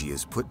strategy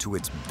is put to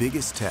its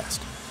biggest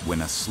test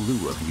when a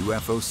slew of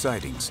UFO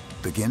sightings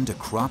begin to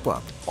crop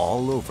up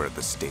all over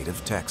the state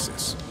of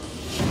Texas.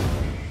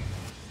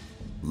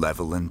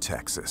 Levelland,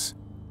 Texas,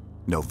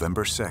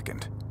 November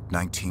 2nd,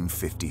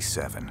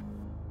 1957.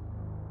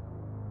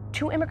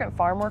 Two immigrant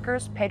farm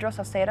workers, Pedro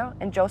Salcedo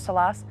and Joe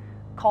Salas,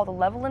 called the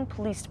Levelland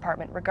Police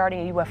Department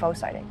regarding a UFO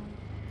sighting.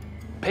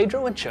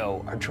 Pedro and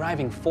Joe are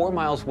driving 4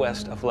 miles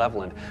west of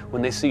Levelland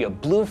when they see a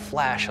blue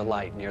flash of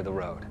light near the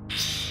road.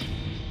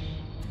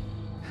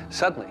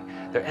 Suddenly,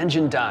 their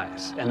engine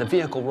dies and the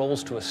vehicle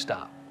rolls to a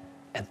stop.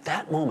 At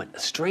that moment, a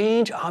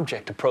strange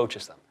object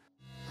approaches them.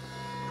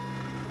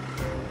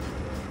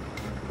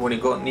 When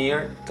it got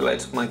near, the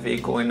lights of my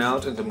vehicle went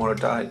out and the motor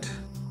died.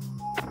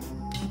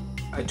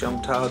 I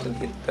jumped out and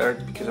hit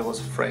dirt because I was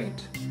afraid.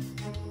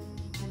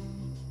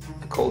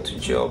 I called to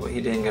Joe, but he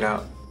didn't get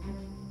out.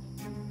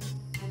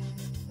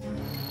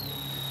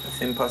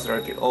 The thin puff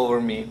darted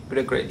over me with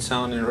a great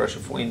sound and a rush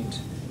of wind.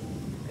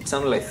 It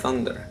sounded like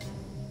thunder,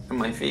 and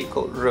my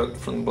vehicle rocked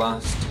from the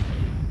blast.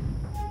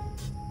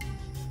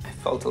 I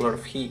felt a lot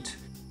of heat.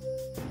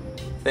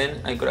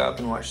 Then I got up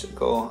and watched it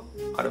go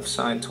out of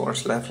sight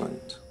towards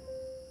Levelland.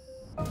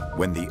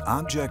 When the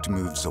object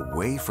moves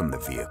away from the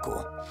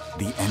vehicle,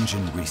 the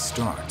engine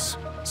restarts.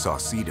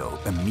 Saucedo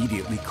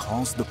immediately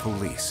calls the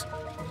police,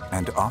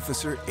 and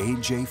Officer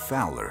A.J.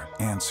 Fowler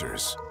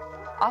answers.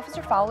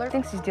 Officer Fowler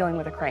thinks he's dealing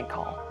with a crank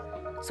call,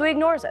 so he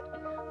ignores it.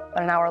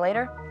 But an hour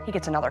later, he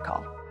gets another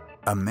call.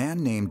 A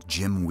man named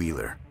Jim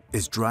Wheeler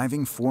is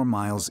driving 4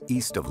 miles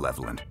east of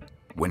Levelland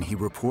when he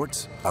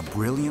reports a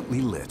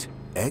brilliantly lit,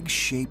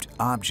 egg-shaped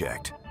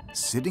object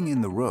sitting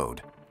in the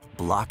road,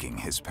 blocking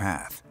his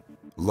path.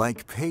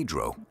 Like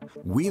Pedro,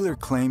 Wheeler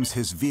claims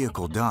his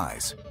vehicle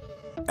dies.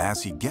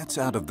 As he gets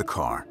out of the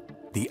car,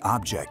 the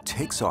object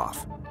takes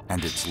off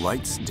and its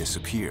lights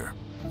disappear.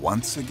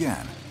 Once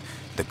again,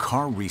 the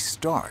car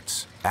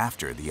restarts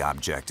after the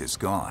object is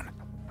gone.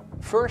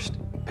 First,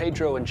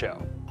 Pedro and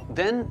Joe,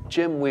 then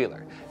Jim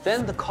Wheeler.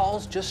 Then the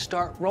calls just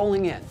start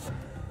rolling in.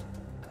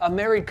 A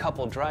married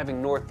couple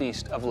driving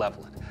northeast of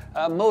Levelland.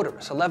 A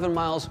motorist 11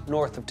 miles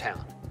north of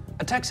town.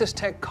 A Texas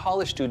Tech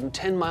college student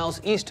 10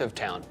 miles east of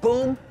town.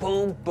 Boom,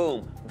 boom,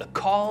 boom. The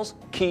calls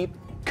keep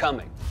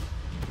coming.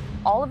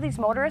 All of these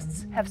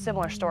motorists have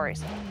similar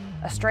stories.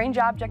 A strange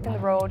object in the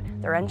road,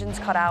 their engines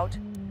cut out.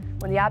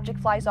 When the object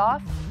flies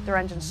off, their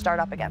engines start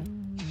up again.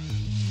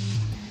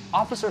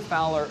 Officer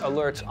Fowler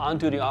alerts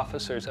on-duty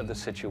officers of the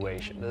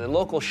situation. The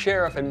local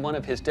sheriff and one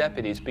of his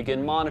deputies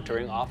begin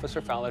monitoring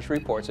Officer Fowler's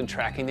reports and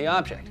tracking the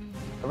object.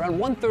 Around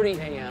 1:30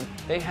 a.m.,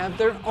 they have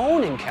their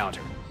own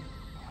encounter.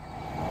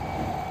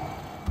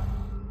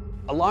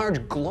 A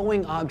large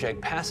glowing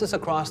object passes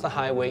across the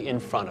highway in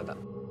front of them.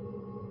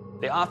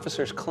 The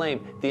officers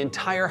claim the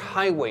entire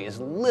highway is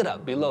lit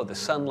up below the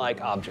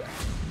sun-like object.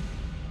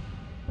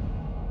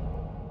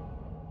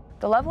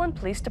 The Levelland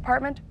Police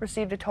Department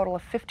received a total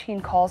of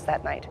 15 calls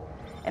that night,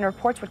 and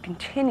reports would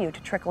continue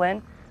to trickle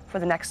in for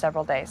the next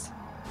several days.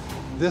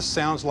 This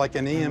sounds like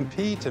an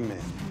EMP to me,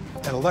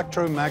 an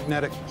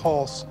electromagnetic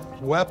pulse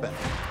weapon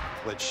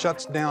that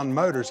shuts down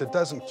motors. It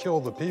doesn't kill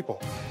the people.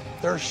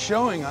 They're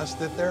showing us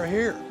that they're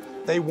here.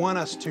 They want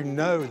us to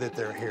know that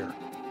they're here.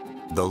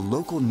 The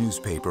local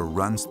newspaper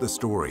runs the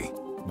story,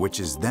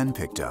 which is then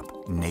picked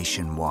up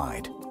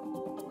nationwide.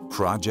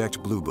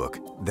 Project Blue Book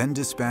then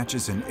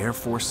dispatches an Air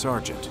Force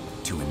sergeant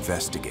to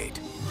investigate.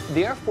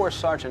 The Air Force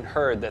sergeant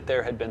heard that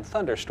there had been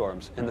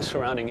thunderstorms in the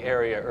surrounding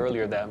area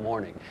earlier that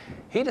morning.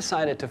 He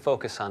decided to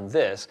focus on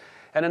this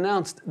and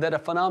announced that a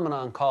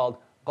phenomenon called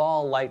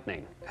ball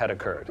lightning had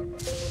occurred.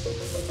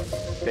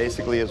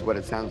 Basically is what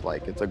it sounds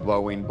like. It's a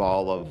glowing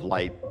ball of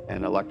light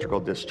and electrical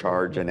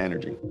discharge and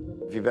energy.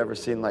 If you've ever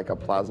seen like a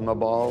plasma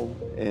ball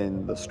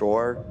in the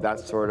store,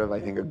 that's sort of, I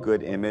think, a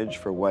good image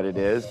for what it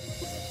is.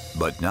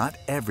 But not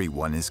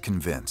everyone is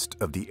convinced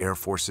of the Air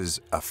Force's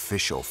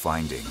official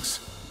findings.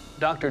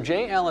 Dr.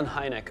 J. Allen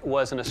Hynek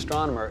was an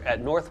astronomer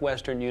at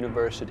Northwestern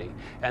University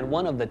and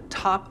one of the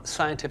top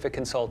scientific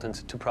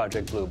consultants to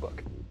Project Blue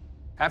Book.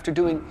 After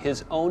doing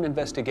his own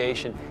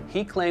investigation,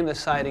 he claimed the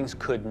sightings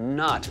could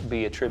not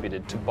be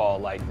attributed to ball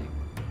lightning.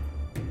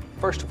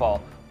 First of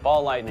all,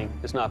 ball lightning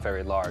is not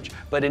very large,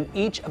 but in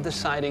each of the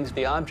sightings,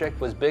 the object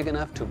was big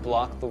enough to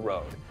block the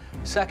road.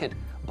 Second,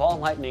 ball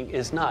lightning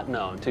is not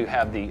known to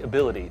have the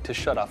ability to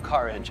shut off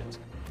car engines.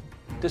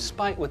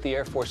 Despite what the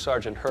Air Force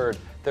sergeant heard,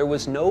 there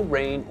was no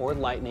rain or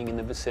lightning in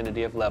the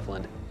vicinity of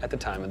Levelland at the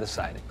time of the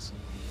sightings.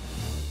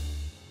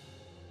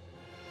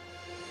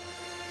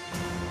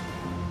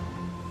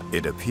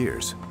 It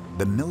appears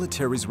the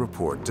military's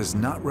report does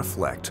not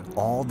reflect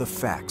all the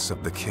facts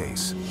of the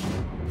case.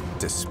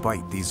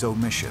 Despite these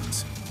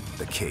omissions,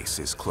 the case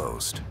is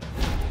closed.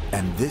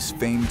 And this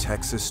famed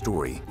Texas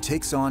story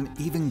takes on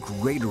even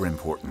greater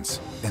importance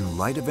in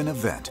light of an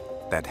event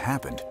that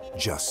happened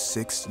just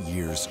 6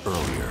 years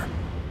earlier.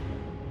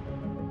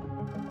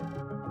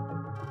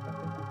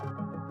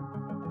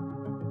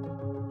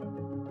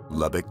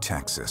 Lubbock,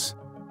 Texas,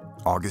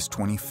 August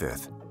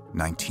 25th,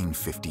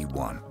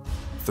 1951.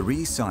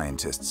 3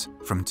 scientists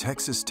from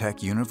Texas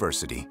Tech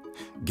University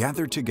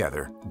gathered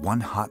together one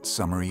hot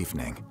summer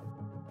evening.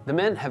 The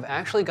men have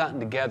actually gotten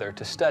together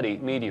to study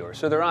meteors,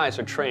 so their eyes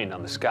are trained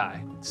on the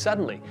sky.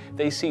 Suddenly,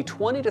 they see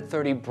 20 to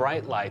 30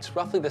 bright lights,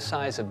 roughly the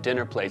size of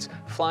dinner plates,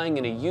 flying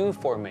in a U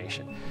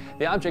formation.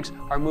 The objects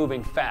are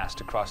moving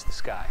fast across the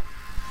sky.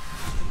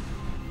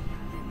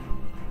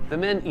 The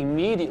men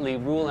immediately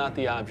rule out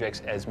the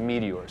objects as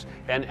meteors,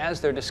 and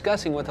as they're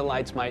discussing what the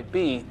lights might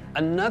be,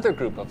 another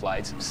group of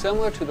lights,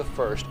 similar to the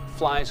first,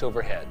 flies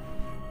overhead.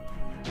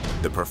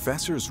 The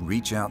professors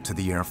reach out to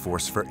the Air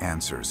Force for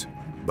answers,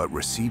 but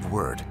receive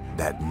word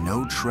that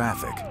no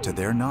traffic, to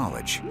their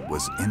knowledge,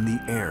 was in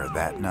the air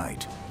that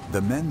night.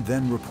 The men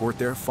then report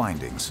their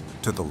findings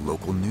to the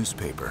local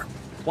newspaper.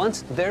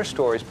 Once their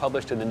story is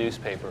published in the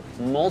newspaper,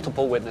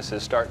 multiple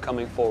witnesses start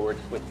coming forward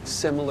with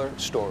similar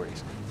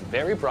stories.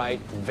 Very bright,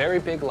 very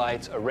big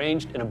lights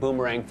arranged in a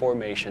boomerang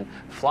formation,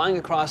 flying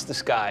across the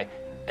sky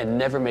and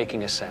never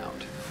making a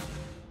sound.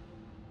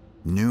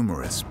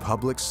 Numerous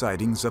public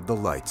sightings of the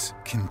lights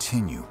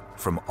continue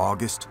from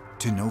August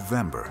to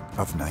November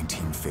of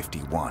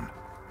 1951.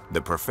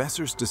 The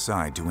professors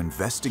decide to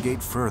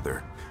investigate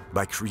further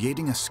by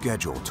creating a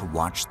schedule to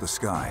watch the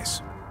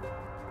skies.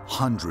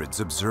 Hundreds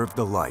observe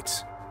the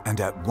lights, and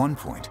at one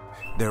point,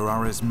 there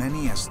are as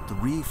many as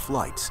 3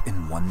 flights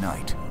in one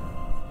night.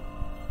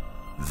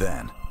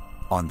 Then,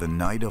 on the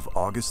night of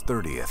August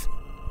 30th,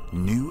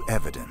 new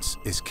evidence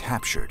is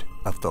captured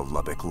of the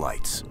Lubbock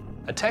lights.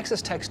 A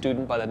Texas Tech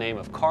student by the name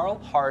of Carl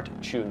Hart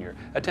Jr.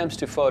 attempts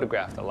to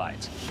photograph the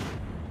lights.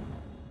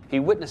 He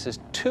witnesses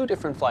 2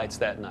 different flights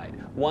that night,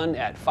 one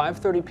at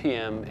 5:30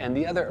 p.m. and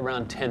the other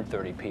around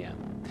 10:30 p.m.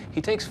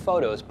 He takes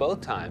photos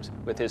both times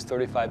with his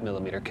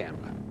 35mm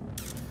camera.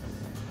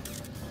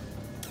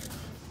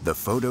 The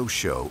photos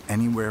show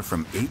anywhere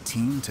from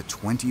 18 to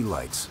 20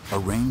 lights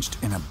arranged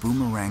in a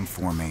boomerang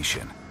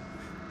formation.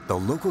 The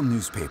local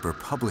newspaper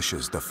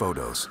publishes the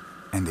photos,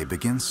 and they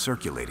begin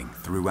circulating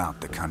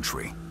throughout the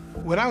country.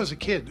 When I was a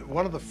kid,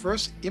 one of the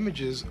first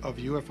images of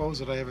UFOs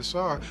that I ever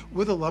saw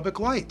were the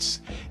Lubbock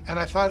lights. And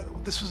I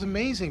thought, this was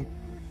amazing.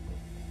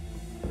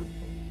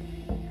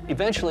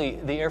 Eventually,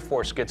 the Air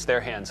Force gets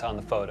their hands on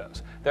the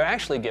photos. They're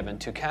actually given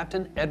to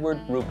Captain Edward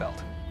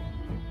Ruppelt.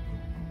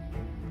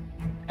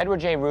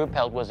 Edward J.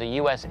 Ruppelt was a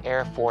U.S.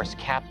 Air Force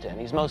captain.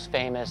 He's most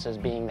famous as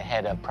being the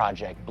head of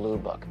Project Blue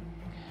Book.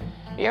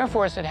 The Air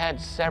Force had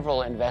had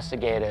several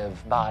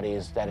investigative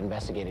bodies that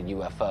investigated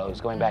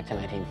UFOs going back to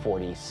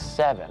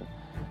 1947.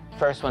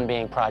 First one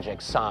being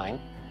Project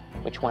Sign,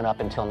 which went up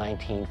until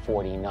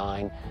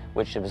 1949,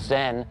 which was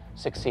then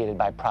succeeded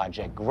by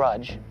Project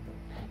Grudge.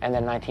 And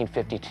then in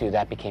 1952,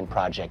 that became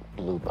Project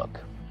Blue Book.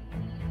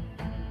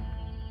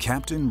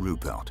 Captain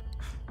Ruppelt,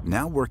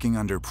 now working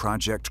under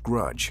Project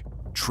Grudge,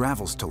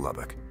 travels to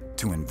Lubbock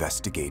to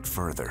investigate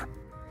further.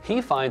 He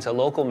finds a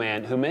local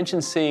man who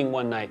mentions seeing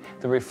one night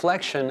the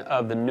reflection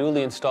of the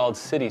newly installed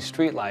city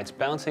streetlights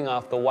bouncing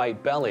off the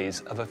white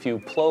bellies of a few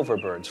plover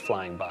birds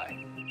flying by.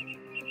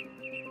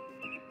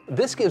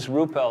 This gives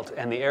Ruppelt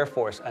and the Air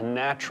Force a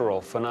natural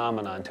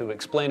phenomenon to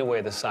explain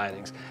away the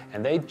sightings,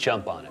 and they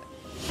jump on it.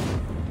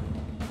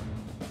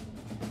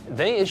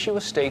 They issue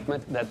a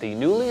statement that the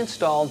newly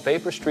installed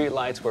vapor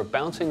streetlights were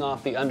bouncing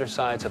off the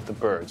undersides of the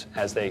birds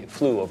as they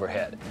flew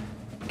overhead.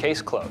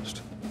 Case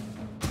closed.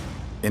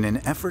 In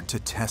an effort to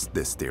test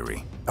this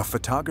theory, a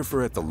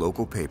photographer at the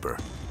local paper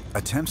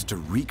attempts to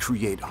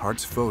recreate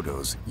Hart's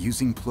photos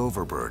using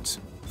plover birds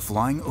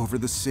flying over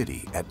the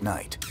city at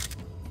night.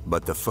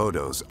 But the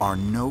photos are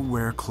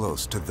nowhere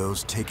close to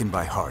those taken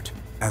by Hart,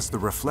 as the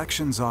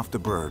reflections off the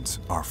birds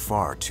are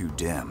far too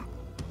dim.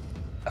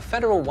 A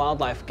federal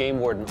wildlife game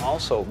warden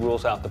also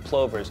rules out the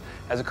plovers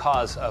as a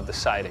cause of the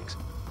sightings.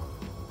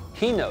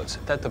 He notes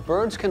that the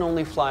birds can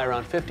only fly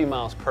around 50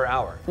 miles per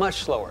hour,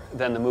 much slower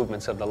than the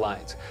movements of the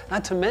lights,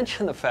 not to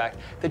mention the fact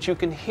that you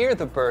can hear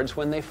the birds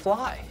when they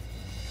fly.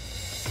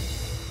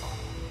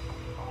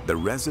 The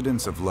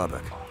residents of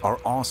Lubbock are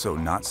also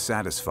not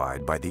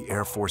satisfied by the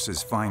Air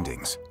Force's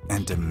findings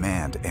and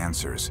demand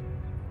answers,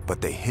 but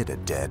they hit a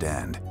dead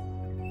end.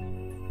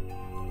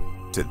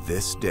 To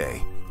this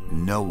day,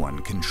 no one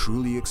can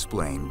truly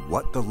explain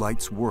what the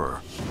lights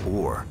were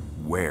or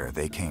where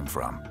they came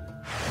from.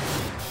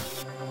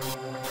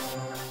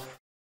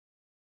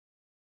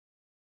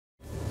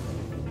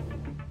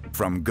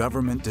 From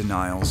government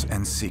denials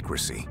and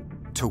secrecy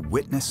to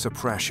witness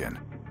suppression,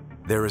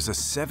 there is a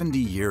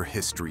 70-year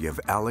history of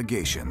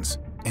allegations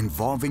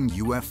involving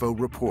UFO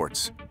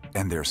reports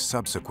and their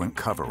subsequent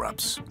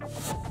cover-ups.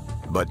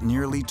 But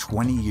nearly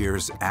 20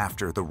 years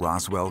after the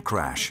Roswell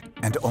crash,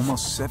 and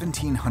almost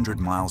 1,700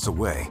 miles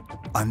away,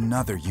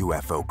 another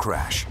UFO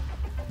crash,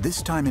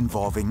 this time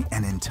involving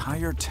an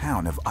entire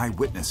town of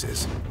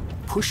eyewitnesses,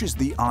 pushes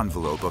the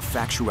envelope of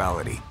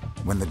factuality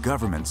when the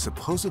government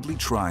supposedly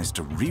tries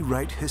to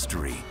rewrite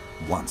history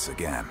once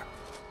again.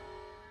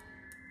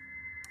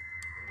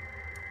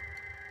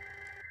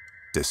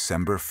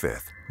 December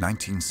 5th,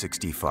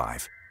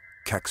 1965,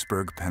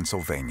 Kecksburg,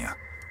 Pennsylvania.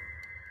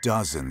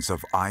 dozens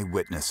of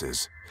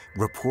eyewitnesses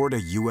report a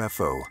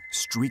UFO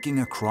streaking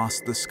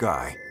across the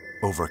sky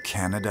over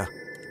Canada,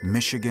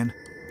 Michigan,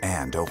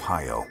 and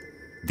Ohio.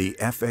 The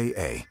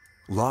FAA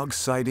logs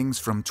sightings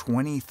from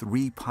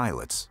 23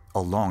 pilots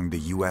along the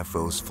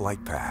UFO's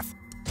flight path.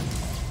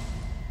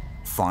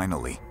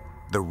 Finally,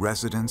 the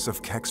residents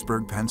of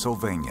Kecksburg,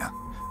 Pennsylvania,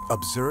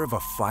 observe a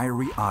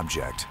fiery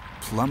object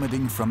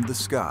plummeting from the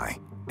sky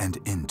and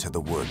into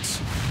the woods.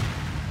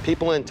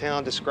 People in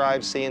town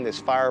describe seeing this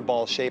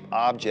fireball-shaped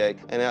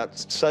object, and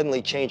it suddenly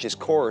changes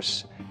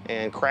course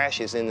and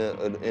crashes in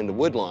the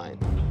wood line.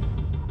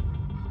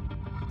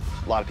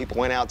 A lot of people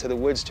went out to the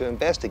woods to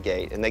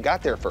investigate, and they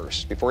got there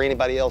first, before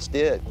anybody else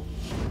did.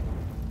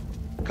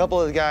 A couple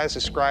of the guys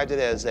described it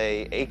as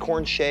an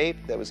acorn shape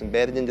that was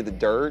embedded into the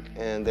dirt,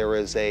 and there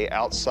was a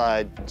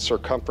outside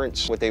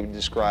circumference, what they would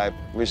describe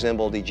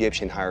resembled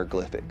Egyptian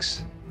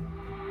hieroglyphics.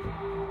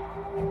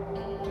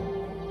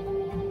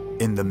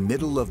 In the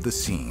middle of the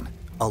scene,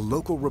 a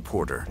local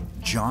reporter,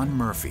 John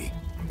Murphy,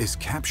 is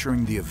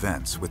capturing the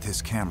events with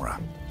his camera.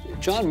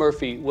 John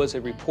Murphy was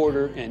a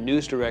reporter and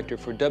news director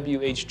for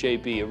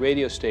WHJB, a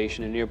radio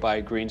station in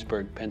nearby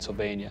Greensburg,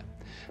 Pennsylvania.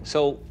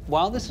 So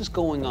while this is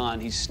going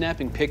on, he's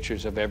snapping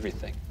pictures of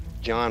everything.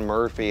 John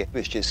Murphy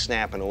was just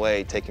snapping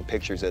away, taking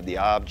pictures of the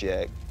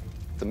object.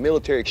 The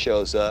military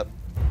shows up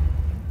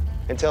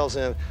and tells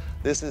him,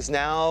 this is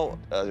now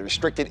a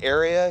restricted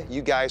area.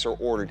 You guys are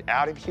ordered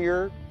out of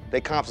here. They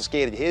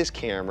confiscated his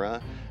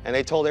camera, and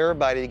they told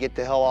everybody to get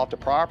the hell off the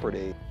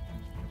property.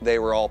 They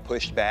were all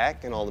pushed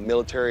back, and all the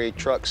military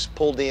trucks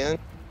pulled in.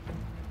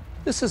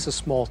 This is a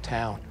small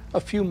town, a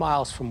few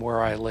miles from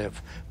where I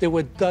live. There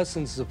were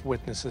dozens of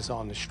witnesses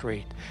on the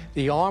street.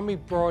 The Army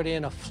brought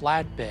in a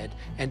flatbed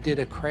and did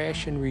a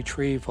crash and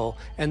retrieval,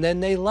 and then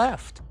they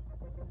left.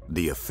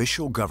 The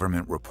official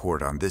government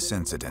report on this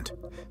incident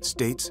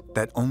states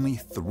that only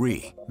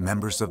 3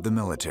 members of the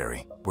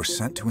military were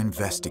sent to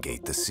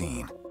investigate the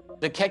scene.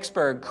 The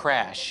Kecksburg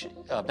crash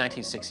of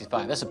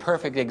 1965, that's a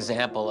perfect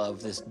example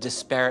of this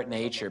disparate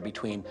nature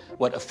between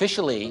what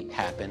officially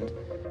happened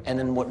and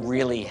then what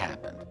really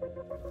happened.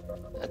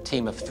 A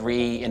team of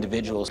 3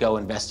 individuals go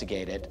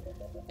investigate it,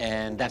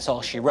 and that's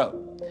all she wrote.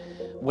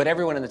 What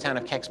everyone in the town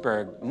of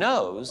Kecksburg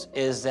knows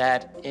is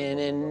that an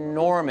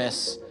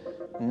enormous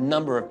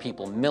number of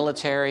people,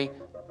 military,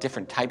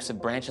 different types of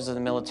branches of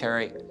the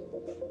military,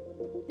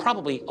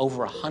 probably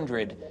over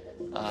 100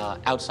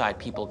 outside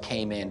people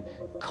came in,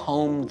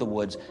 combed the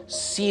woods,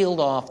 sealed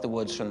off the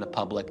woods from the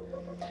public.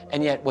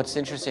 And yet what's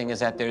interesting is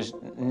that there's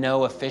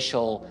no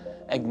official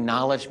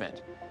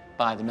acknowledgement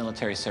by the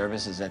military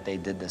services that they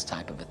did this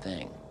type of a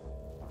thing.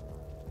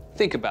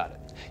 Think about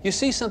it. You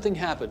see something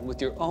happen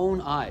with your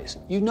own eyes.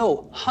 You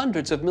know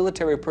hundreds of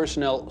military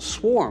personnel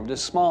swarmed a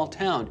small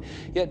town,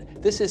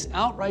 yet this is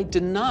outright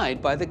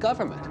denied by the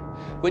government.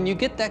 When you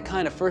get that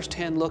kind of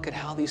first-hand look at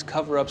how these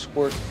cover-ups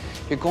work,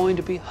 you're going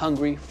to be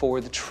hungry for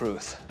the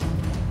truth.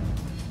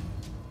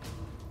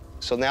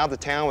 So now the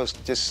town was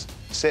just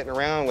sitting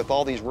around with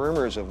all these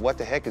rumors of what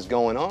the heck is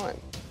going on.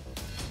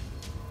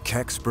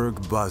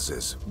 Kecksburg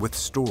buzzes with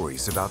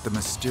stories about the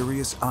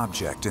mysterious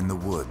object in the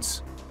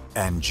woods.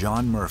 And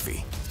John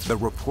Murphy, the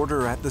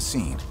reporter at the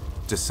scene,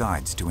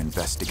 decides to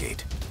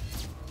investigate.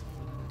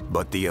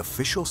 But the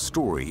official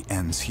story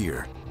ends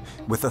here,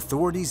 with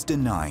authorities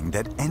denying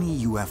that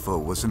any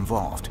UFO was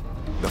involved.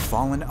 The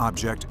fallen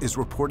object is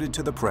reported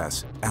to the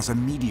press as a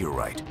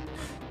meteorite,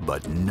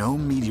 but no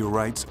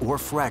meteorites or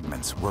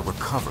fragments were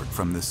recovered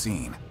from the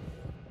scene.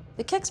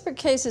 The Kecksburg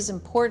case is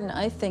important,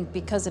 I think,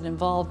 because it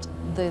involved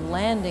the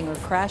landing or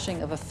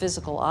crashing of a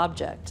physical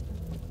object.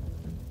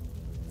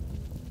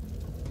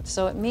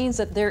 So it means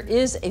that there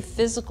is a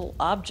physical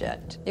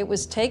object. It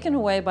was taken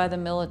away by the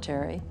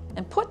military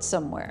and put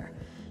somewhere.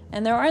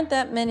 And there aren't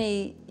that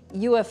many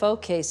UFO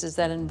cases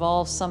that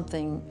involve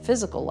something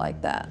physical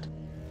like that.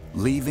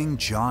 Leaving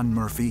John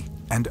Murphy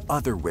and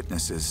other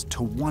witnesses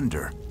to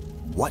wonder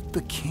what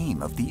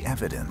became of the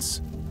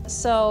evidence.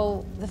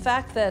 So the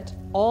fact that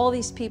all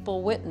these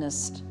people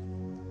witnessed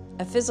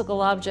a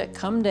physical object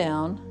come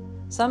down,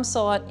 some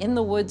saw it in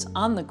the woods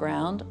on the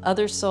ground,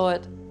 others saw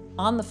it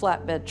on the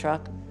flatbed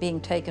truck being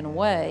taken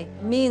away,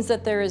 means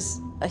that there is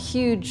a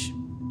huge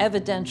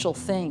evidential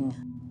thing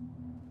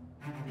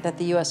that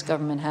the US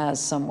government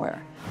has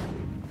somewhere.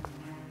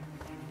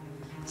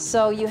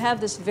 So you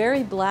have this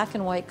very black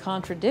and white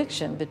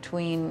contradiction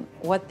between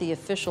what the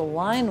official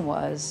line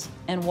was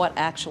and what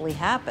actually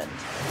happened.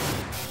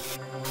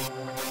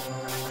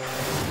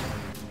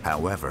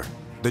 However,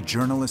 the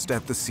journalist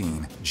at the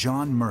scene,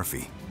 John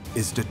Murphy,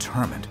 is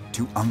determined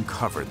to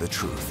uncover the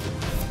truth.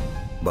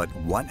 But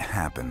what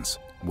happens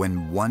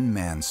when one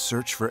man's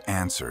search for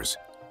answers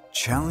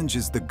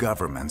challenges the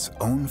government's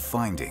own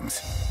findings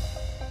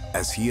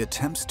as he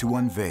attempts to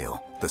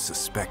unveil the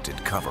suspected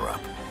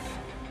cover-up?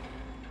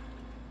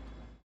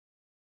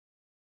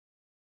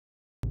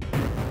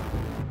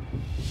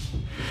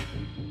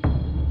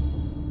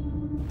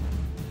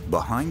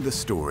 Behind the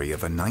story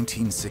of a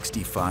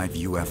 1965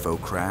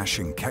 UFO crash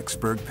in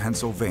Kecksburg,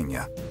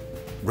 Pennsylvania,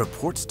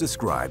 Reports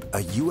describe a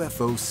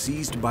UFO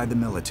seized by the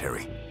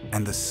military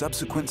and the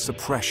subsequent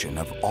suppression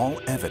of all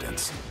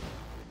evidence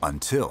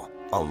until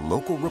a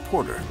local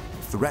reporter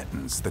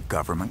threatens the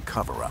government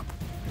cover-up.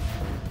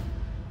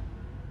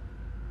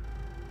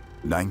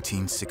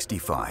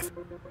 1965,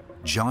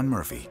 John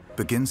Murphy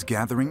begins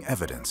gathering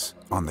evidence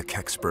on the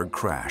Kecksburg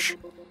crash.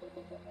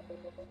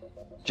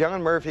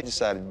 John Murphy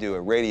decided to do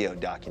a radio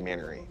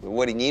documentary. But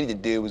what he needed to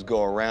do was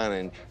go around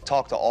and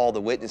talk to all the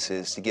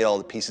witnesses to get all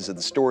the pieces of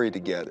the story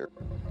together.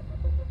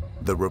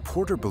 The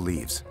reporter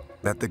believes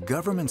that the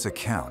government's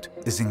account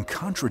is in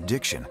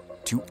contradiction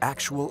to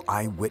actual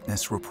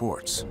eyewitness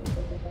reports.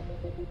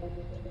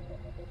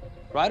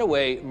 Right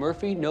away,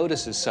 Murphy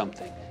notices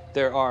something.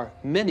 There are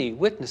many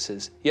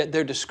witnesses, yet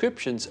their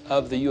descriptions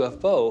of the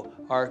UFO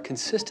are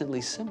consistently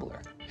similar.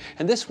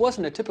 And this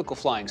wasn't a typical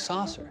flying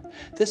saucer.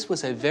 This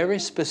was a very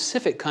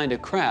specific kind of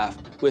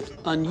craft with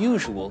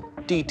unusual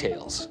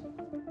details.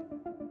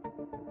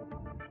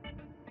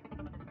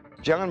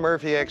 John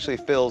Murphy actually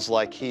feels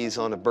like he's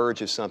on the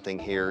verge of something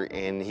here,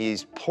 and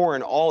he's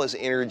pouring all his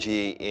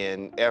energy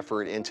and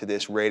effort into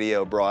this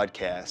radio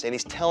broadcast, and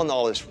he's telling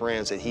all his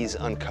friends that he's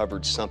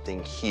uncovered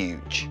something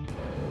huge.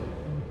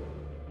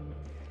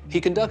 He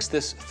conducts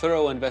this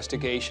thorough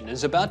investigation and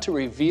is about to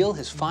reveal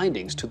his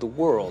findings to the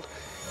world.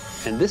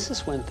 And this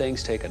is when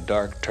things take a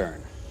dark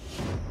turn.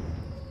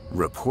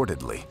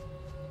 Reportedly,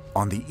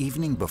 on the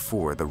evening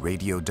before the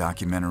radio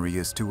documentary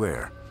is to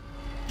air,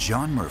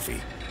 John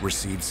Murphy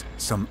receives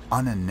some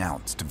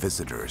unannounced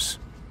visitors.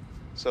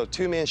 So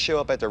two men show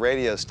up at the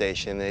radio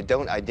station. They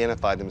don't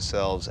identify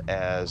themselves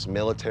as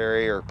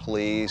military or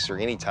police or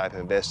any type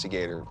of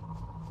investigator.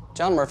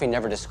 John Murphy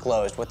never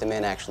disclosed what the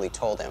men actually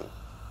told him,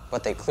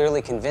 but they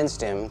clearly convinced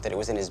him that it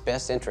was in his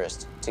best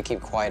interest to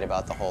keep quiet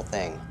about the whole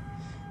thing.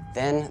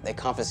 Then they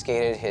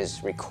confiscated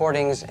his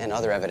recordings and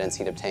other evidence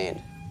he'd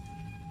obtained.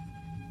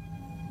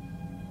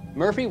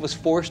 Murphy was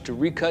forced to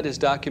recut his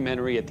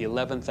documentary at the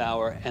 11th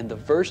hour, and the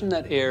version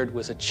that aired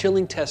was a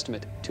chilling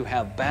testament to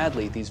how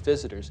badly these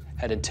visitors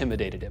had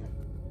intimidated him.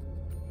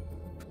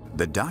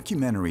 The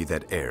documentary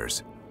that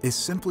airs is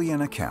simply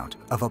an account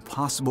of a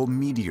possible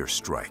meteor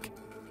strike.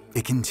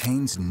 It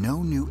contains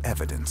no new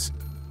evidence,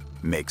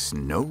 makes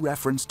no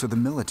reference to the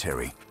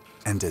military,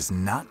 and does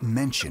not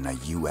mention a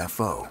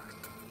UFO.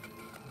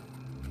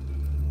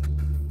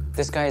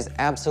 This guy is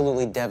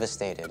absolutely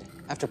devastated.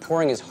 After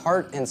pouring his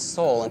heart and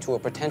soul into a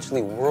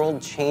potentially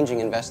world-changing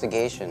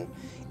investigation,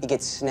 he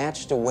gets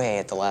snatched away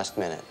at the last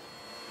minute.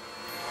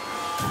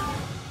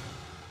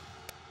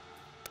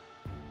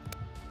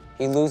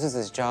 He loses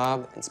his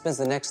job and spends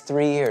the next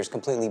 3 years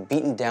completely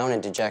beaten down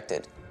and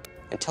dejected,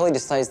 until he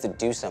decides to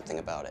do something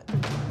about it.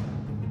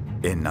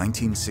 In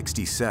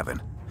 1967,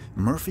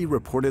 Murphy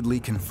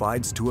reportedly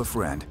confides to a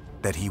friend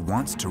that he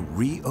wants to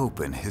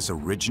reopen his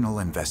original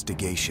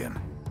investigation.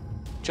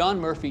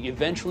 John Murphy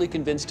eventually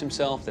convinced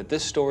himself that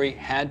this story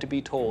had to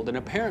be told, and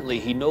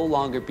apparently he no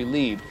longer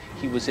believed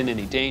he was in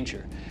any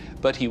danger.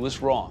 But he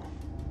was wrong.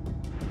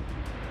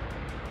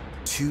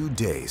 2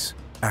 days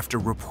after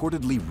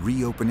reportedly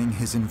reopening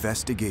his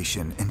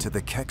investigation into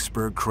the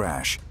Kecksburg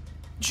crash,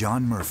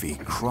 John Murphy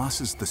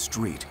crosses the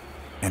street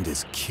and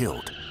is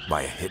killed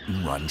by a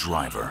hit-and-run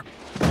driver.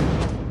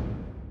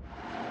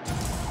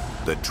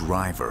 The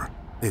driver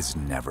is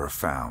never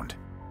found.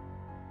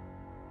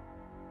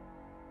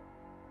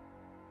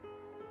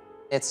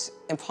 It's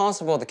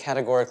impossible to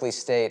categorically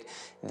state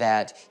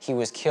that he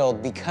was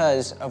killed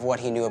because of what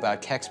he knew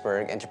about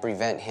Kecksburg and to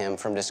prevent him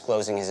from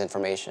disclosing his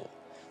information.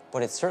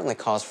 But it's certainly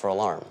cause for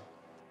alarm.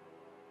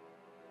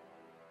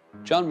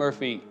 John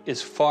Murphy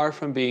is far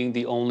from being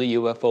the only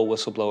UFO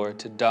whistleblower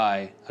to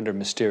die under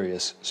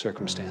mysterious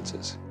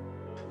circumstances.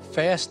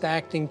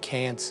 Fast-acting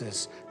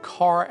cancers,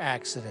 car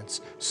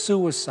accidents,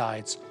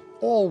 suicides,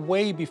 all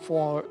way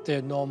before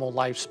their normal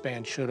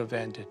lifespan should have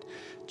ended.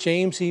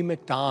 James E.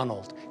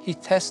 McDonald, he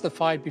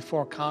testified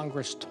before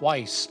Congress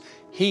twice.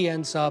 He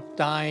ends up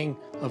dying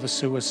of a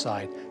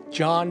suicide.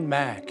 John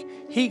Mack,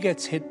 he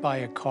gets hit by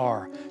a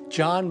car.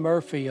 John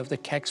Murphy of the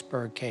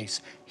Kecksburg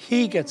case,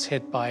 he gets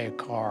hit by a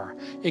car.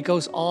 It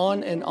goes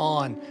on and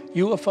on.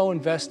 UFO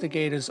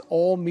investigators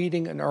all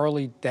meeting an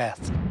early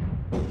death.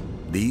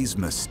 These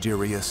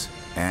mysterious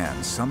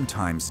and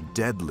sometimes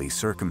deadly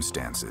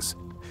circumstances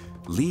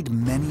lead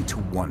many to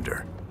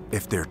wonder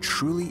if there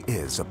truly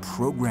is a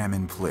program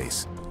in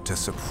place to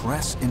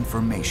suppress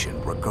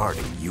information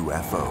regarding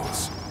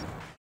UFOs.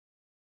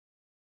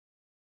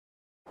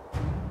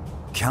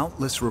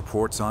 Countless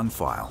reports on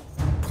file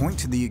point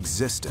to the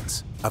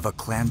existence of a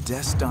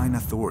clandestine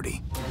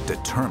authority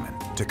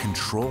determined to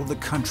control the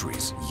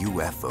country's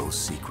UFO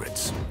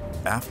secrets.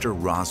 After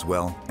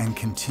Roswell and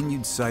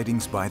continued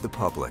sightings by the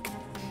public,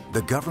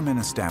 the government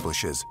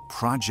establishes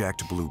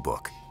Project Blue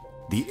Book,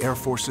 the Air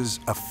Force's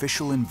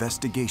official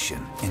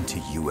investigation into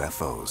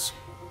UFOs.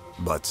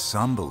 But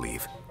some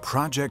believe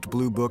Project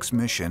Blue Book's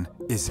mission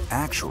is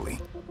actually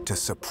to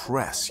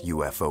suppress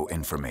UFO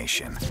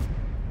information.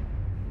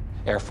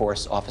 Air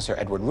Force officer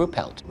Edward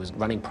Ruppelt was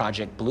running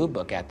Project Blue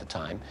Book at the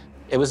time.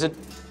 It was a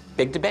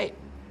big debate.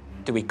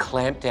 Do we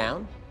clamp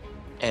down?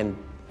 and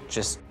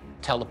just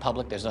tell the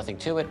public there's nothing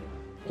to it?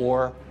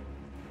 Or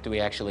do we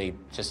actually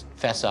just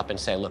fess up and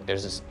say, look,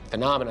 there's this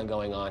phenomenon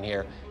going on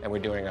here, and we're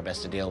doing our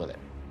best to deal with it?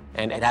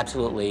 And it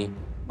absolutely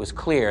was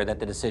clear that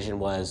the decision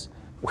was,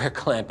 we're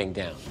clamping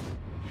down.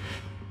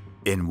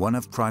 In one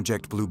of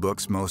Project Blue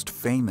Book's most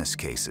famous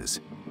cases,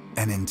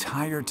 an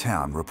entire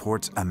town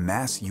reports a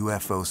mass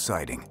UFO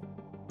sighting,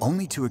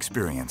 only to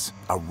experience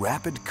a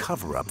rapid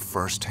cover-up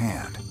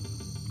firsthand.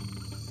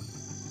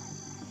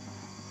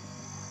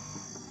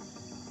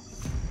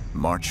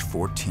 March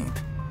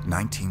 14th,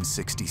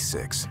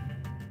 1966.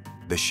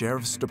 The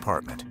Sheriff's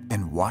Department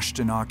in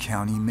Washtenaw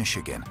County,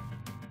 Michigan,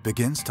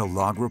 begins to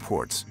log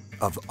reports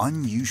of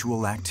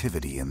unusual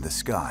activity in the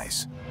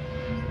skies.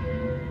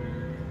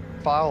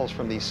 Files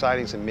from these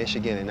sightings in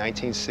Michigan in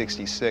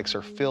 1966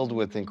 are filled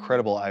with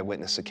incredible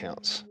eyewitness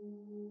accounts.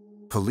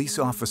 Police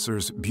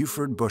officers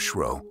Buford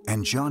Bushrow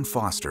and John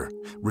Foster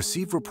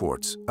receive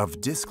reports of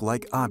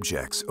disc-like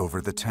objects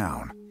over the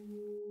town.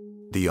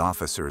 The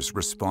officers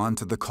respond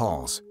to the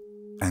calls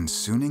and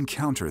soon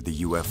encounter the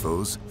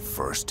UFOs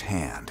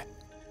firsthand.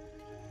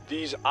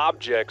 These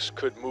objects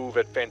could move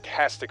at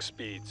fantastic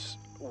speeds.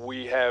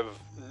 We have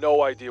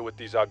no idea what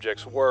these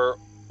objects were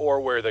or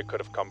where they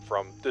could have come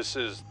from. This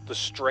is the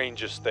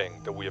strangest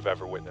thing that we have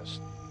ever witnessed.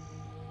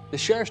 The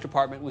Sheriff's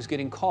Department was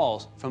getting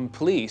calls from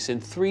police in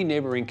 3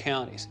 neighboring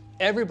counties.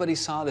 Everybody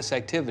saw this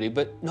activity,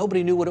 but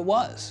nobody knew what it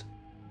was.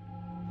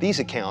 These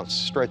accounts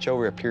stretch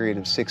over a period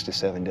of 6 to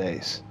 7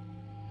 days.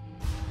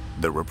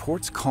 The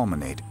reports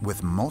culminate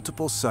with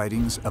multiple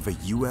sightings of a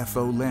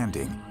UFO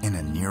landing in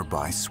a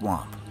nearby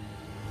swamp.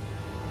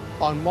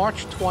 On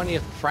March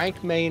 20th,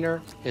 Frank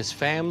Maynor, his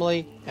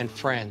family, and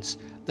friends,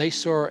 they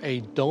saw a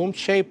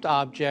dome-shaped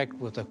object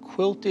with a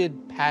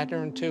quilted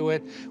pattern to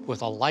it,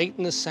 with a light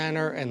in the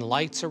center and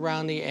lights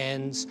around the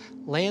ends,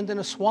 land in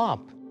a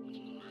swamp.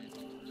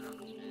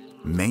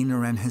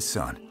 Maynor and his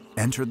son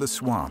enter the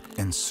swamp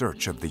in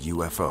search of the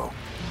UFO.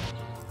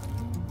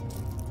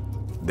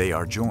 They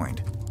are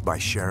joined by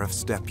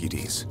sheriff's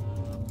deputies.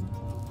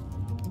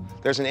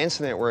 There's an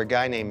incident where a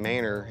guy named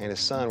Maynor and his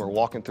son were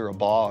walking through a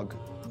bog,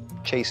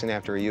 chasing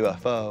after a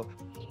UFO,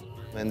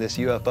 and this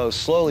UFO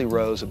slowly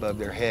rose above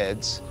their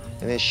heads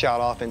and then shot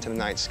off into the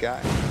night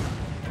sky.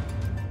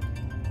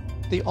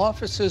 The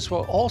officers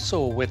were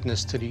also a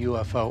witness to the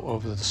UFO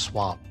over the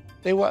swamp.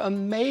 They were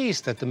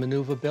amazed at the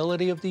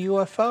maneuverability of the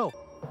UFO.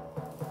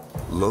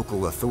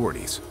 Local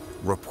authorities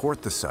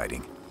report the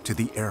sighting to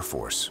the Air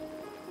Force.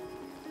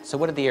 So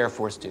what did the Air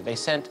Force do? They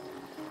sent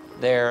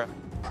their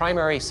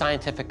primary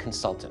scientific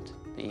consultant,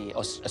 the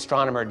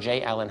astronomer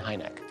J. Allen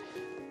Hynek,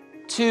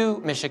 to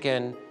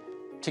Michigan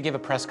to give a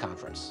press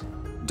conference.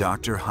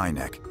 Dr.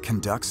 Hynek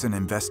conducts an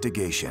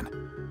investigation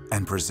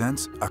and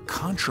presents a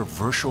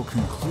controversial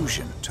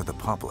conclusion to the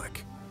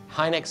public.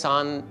 Hynek's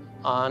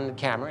on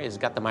camera, he's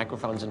got the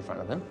microphones in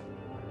front of him,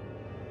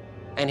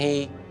 and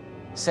he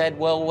said,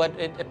 well, what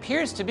it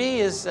appears to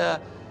be is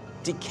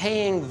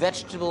decaying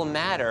vegetable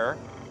matter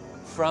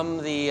from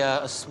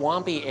the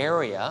swampy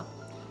area,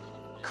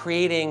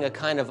 creating a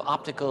kind of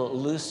optical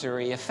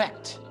illusory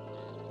effect,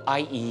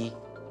 i.e.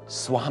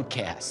 swamp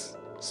gas.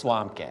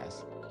 Swamp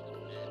gas.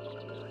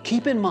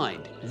 Keep in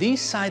mind,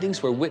 these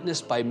sightings were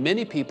witnessed by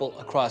many people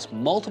across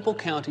multiple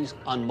counties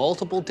on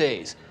multiple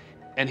days.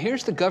 And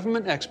here's the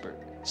government expert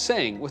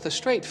saying with a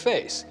straight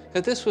face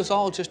that this was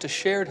all just a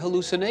shared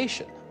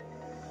hallucination.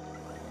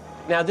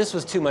 Now, this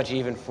was too much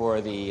even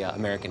for the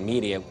American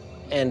media,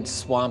 and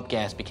swamp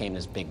gas became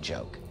this big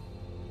joke.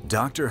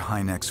 Dr.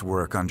 Hynek's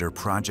work under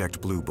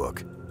Project Blue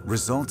Book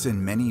results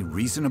in many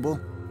reasonable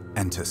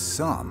and to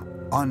some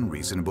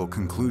unreasonable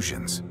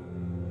conclusions.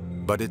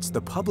 But it's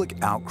the public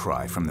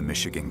outcry from the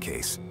Michigan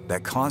case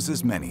that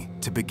causes many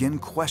to begin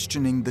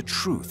questioning the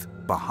truth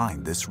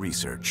behind this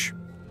research.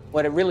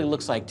 What it really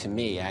looks like to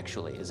me,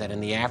 actually, is that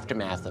in the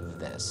aftermath of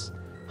this,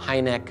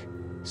 Hynek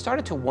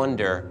started to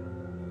wonder,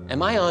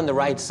 am I on the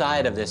right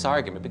side of this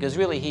argument? Because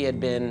really he had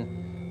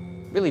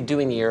been really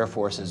doing the Air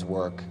Force's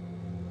work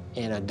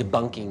in a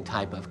debunking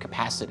type of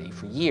capacity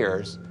for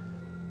years,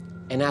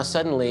 and now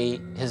suddenly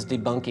his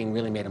debunking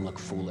really made him look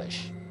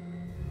foolish.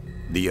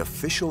 The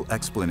official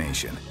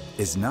explanation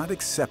is not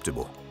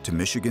acceptable to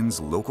Michigan's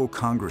local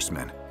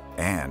congressman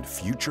and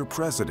future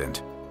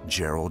president,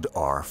 Gerald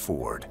R.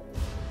 Ford.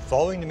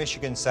 Following the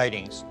Michigan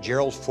sightings,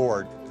 Gerald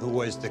Ford, who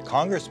was the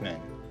congressman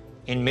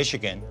in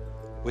Michigan,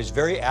 was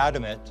very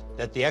adamant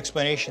that the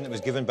explanation that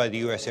was given by the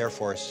U.S. Air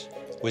Force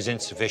was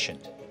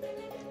insufficient.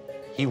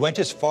 He went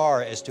as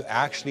far as to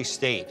actually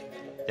state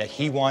that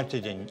he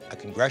wanted a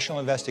congressional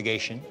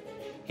investigation,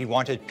 he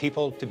wanted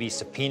people to be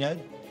subpoenaed,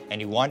 and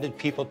he wanted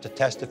people to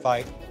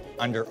testify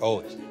under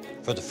oath.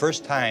 For the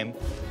first time,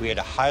 we had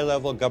a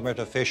high-level government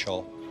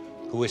official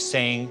who was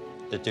saying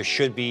that there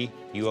should be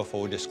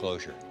UFO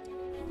disclosure.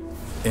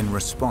 In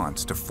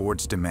response to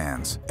Ford's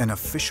demands, an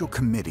official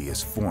committee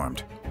is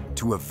formed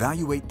to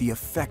evaluate the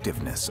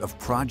effectiveness of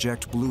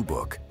Project Blue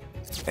Book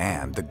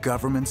and the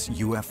government's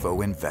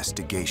UFO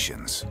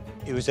investigations.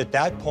 It was at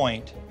that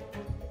point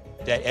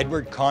that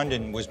Edward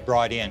Condon was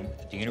brought in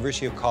at the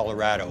University of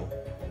Colorado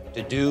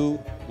to do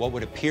what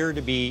would appear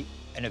to be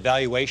an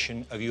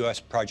evaluation of U.S.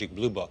 Project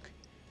Blue Book.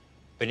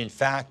 But in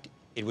fact,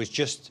 it was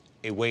just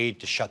a way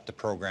to shut the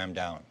program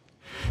down.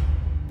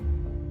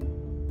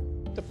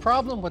 The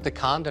problem with the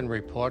Condon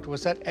report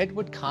was that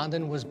Edward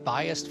Condon was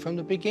biased from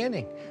the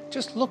beginning.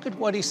 Just look at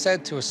what he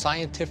said to a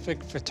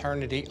scientific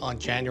fraternity on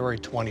January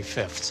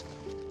 25th.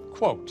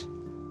 Quote,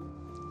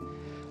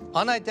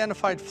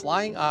 "Unidentified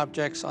flying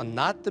objects are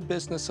not the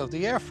business of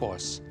the Air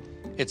Force.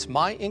 It's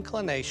my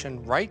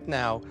inclination right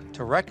now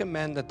to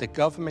recommend that the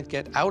government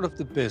get out of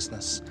the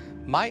business.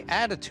 My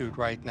attitude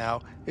right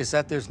now is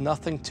that there's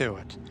nothing to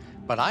it,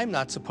 but I'm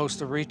not supposed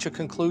to reach a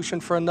conclusion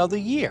for another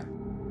year."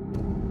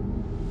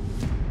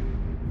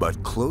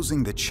 But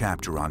closing the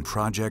chapter on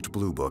Project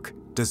Blue Book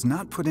does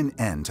not put an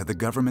end to the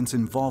government's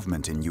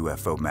involvement in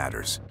UFO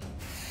matters.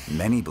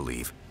 Many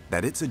believe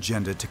that its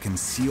agenda to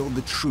conceal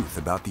the truth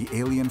about the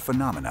alien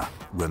phenomena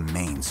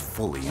remains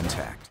fully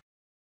intact.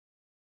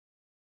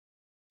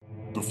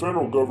 The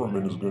federal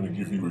government is going to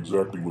give you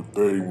exactly what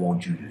they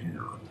want you to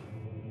hear.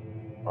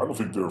 I don't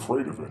think they're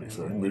afraid of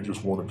anything. They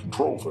just want to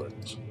control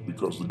things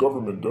because the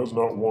government does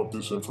not want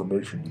this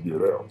information to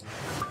get out.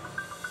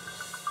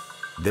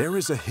 There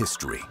is a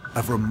history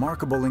of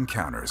remarkable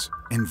encounters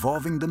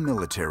involving the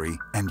military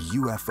and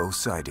UFO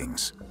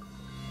sightings.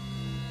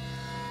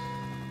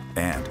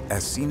 And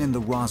as seen in the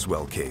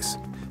Roswell case,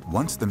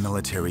 once the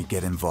military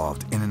get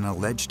involved in an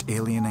alleged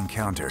alien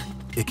encounter,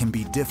 it can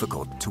be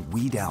difficult to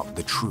weed out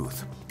the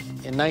truth.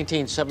 In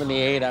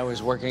 1978, I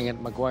was working at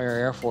McGuire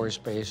Air Force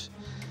Base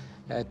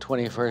at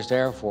 21st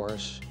Air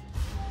Force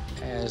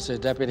as a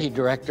Deputy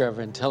Director of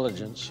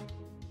Intelligence.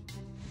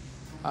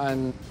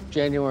 On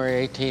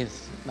January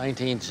 18th,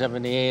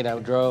 1978, I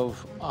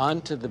drove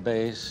onto the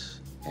base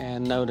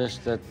and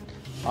noticed that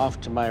off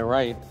to my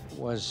right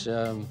was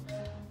a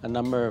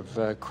number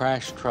of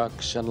crash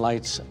trucks and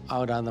lights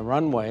out on the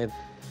runway.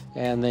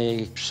 And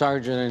the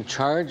sergeant in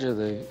charge of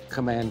the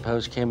command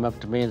post came up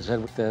to me and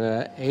said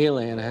that an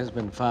alien has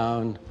been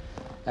found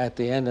at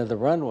the end of the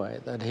runway,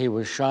 that he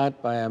was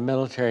shot by a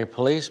military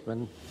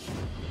policeman.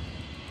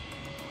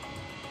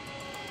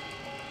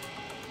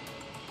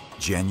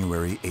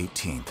 January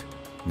 18th,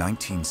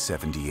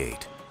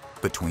 1978,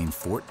 between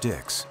Fort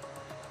Dix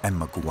and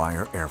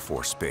McGuire Air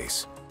Force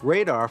Base.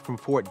 Radar from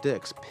Fort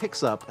Dix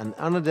picks up an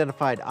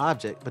unidentified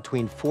object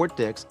between Fort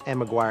Dix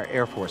and McGuire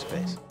Air Force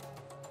Base.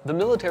 The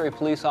military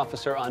police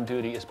officer on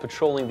duty is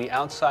patrolling the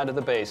outside of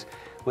the base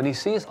when he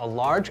sees a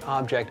large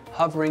object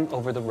hovering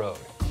over the road.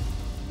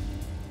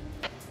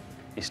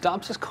 He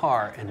stops his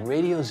car and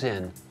radios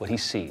in what he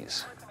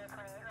sees.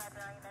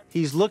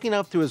 He's looking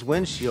up through his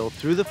windshield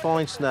through the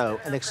falling snow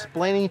and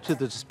explaining to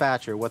the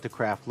dispatcher what the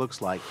craft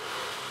looks like.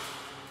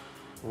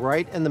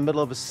 Right in the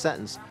middle of a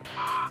sentence,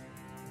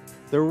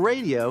 the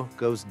radio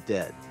goes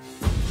dead.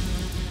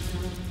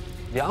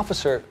 The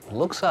officer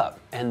looks up,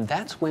 and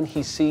that's when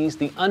he sees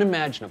the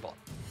unimaginable.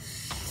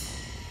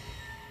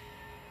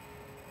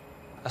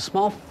 A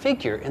small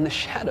figure in the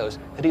shadows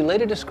that he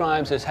later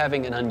describes as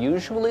having an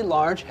unusually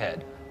large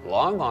head,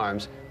 long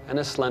arms, and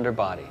a slender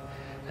body.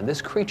 And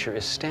this creature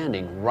is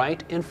standing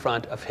right in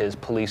front of his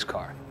police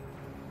car.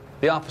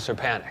 The officer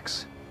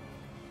panics.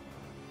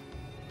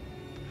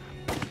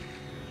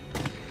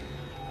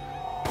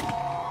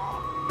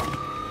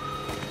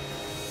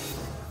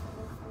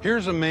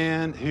 Here's a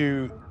man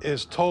who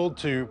is told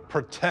to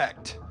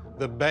protect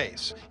the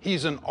base.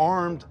 He's an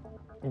armed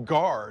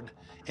guard,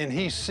 and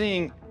he's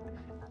seeing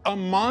a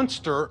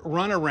monster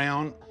run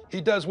around.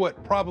 He does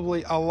what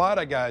probably a lot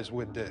of guys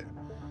would do.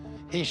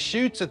 He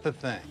shoots at the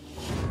thing.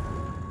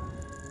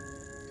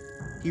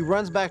 He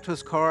runs back to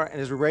his car, and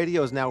his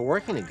radio is now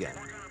working again.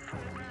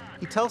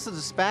 He tells the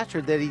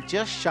dispatcher that he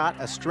just shot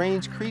a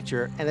strange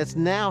creature, and it's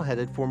now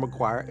headed for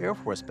McGuire Air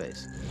Force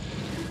Base.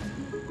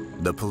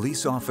 The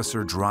police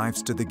officer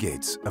drives to the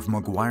gates of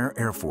McGuire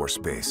Air Force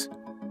Base,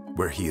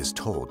 where he is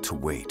told to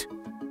wait.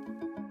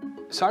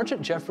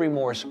 Sergeant Jeffrey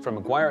Morse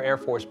from McGuire Air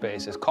Force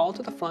Base is called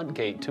to the front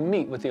gate to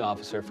meet with the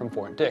officer from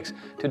Fort Dix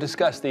to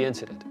discuss the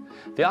incident.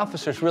 The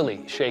officer's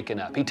really shaken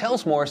up. He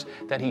tells Morse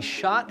that he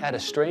shot at a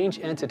strange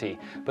entity,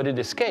 but it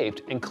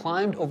escaped and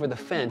climbed over the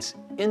fence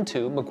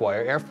into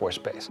McGuire Air Force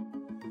Base.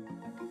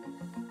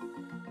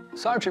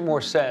 Sergeant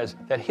Morse says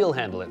that he'll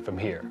handle it from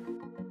here.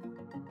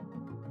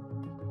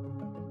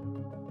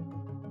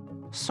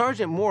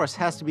 Sergeant Morse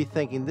has to be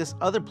thinking this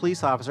other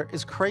police officer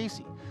is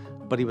crazy,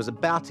 but he was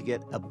about to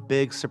get a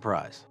big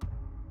surprise.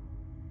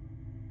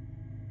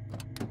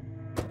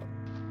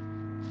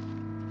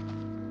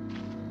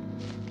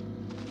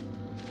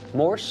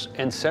 Morse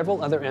and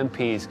several other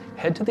MPs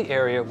head to the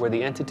area where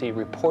the entity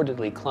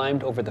reportedly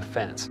climbed over the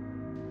fence.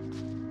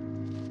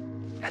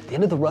 At the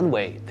end of the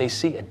runway, they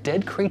see a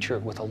dead creature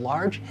with a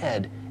large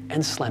head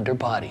and slender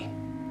body.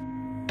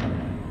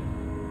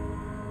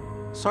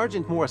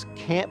 Sergeant Morse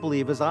can't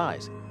believe his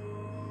eyes.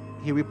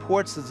 He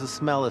reports that the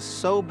smell is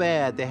so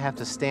bad they have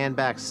to stand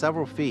back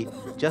several feet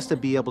just to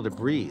be able to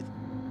breathe.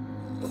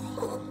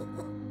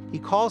 He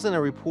calls in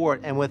a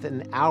report, and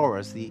within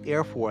hours, the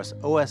Air Force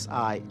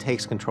OSI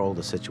takes control of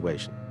the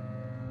situation.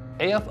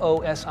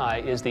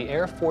 AFOSI is the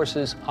Air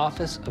Force's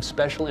Office of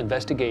Special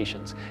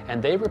Investigations,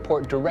 and they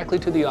report directly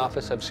to the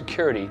Office of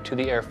Security to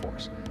the Air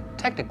Force.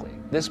 Technically,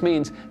 this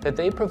means that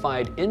they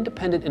provide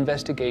independent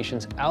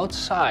investigations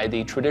outside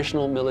the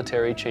traditional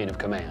military chain of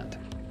command.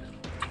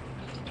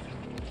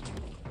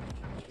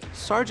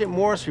 Sergeant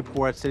Morris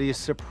reports that he is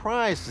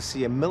surprised to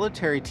see a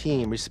military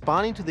team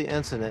responding to the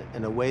incident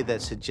in a way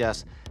that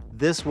suggests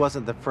this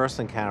wasn't the first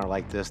encounter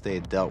like this they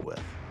had dealt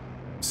with.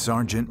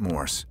 Sergeant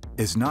Morse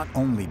is not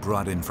only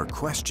brought in for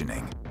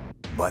questioning,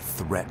 but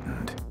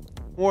threatened.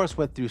 Morris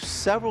went through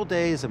several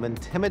days of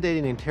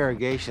intimidating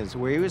interrogations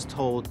where he was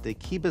told to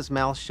keep his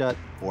mouth shut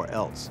or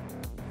else.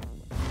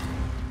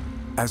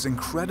 As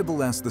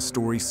incredible as the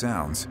story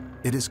sounds,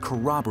 it is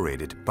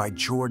corroborated by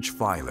George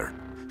Filer,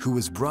 who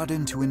was brought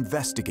in to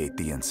investigate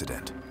the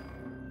incident.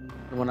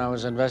 When I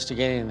was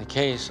investigating the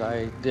case,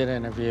 I did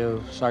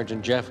interview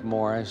Sergeant Jeff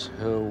Morris,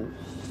 who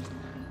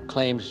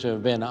claims to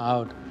have been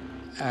out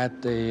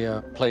at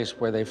the place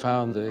where they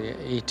found the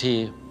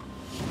ET.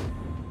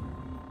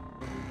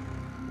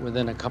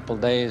 Within a couple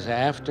days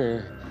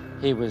after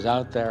he was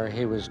out there,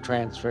 he was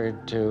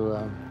transferred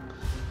to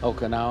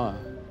Okinawa.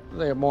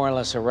 They more or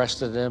less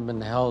arrested him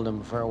and held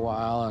him for a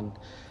while and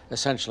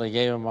essentially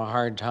gave him a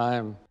hard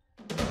time.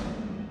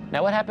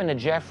 Now, what happened to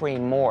Jeffrey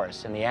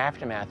Morse in the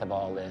aftermath of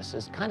all this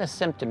is kind of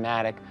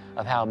symptomatic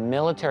of how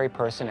military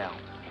personnel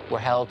were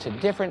held to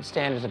different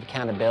standards of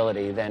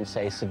accountability than,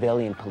 say,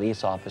 civilian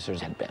police officers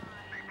had been.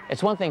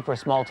 It's one thing for a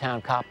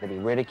small-town cop to be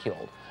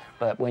ridiculed,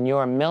 but when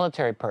you're a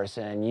military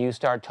person and you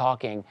start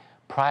talking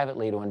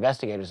privately to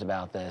investigators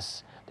about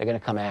this, they're going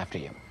to come after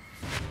you.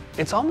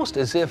 It's almost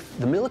as if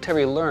the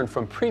military learned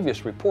from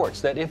previous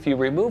reports that if you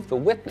remove the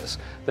witness,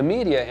 the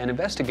media and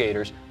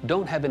investigators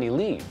don't have any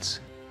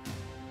leads.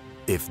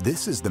 If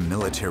this is the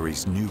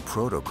military's new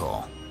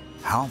protocol,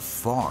 how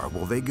far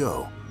will they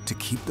go to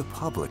keep the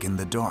public in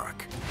the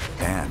dark?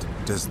 And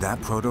does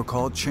that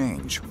protocol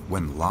change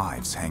when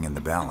lives hang in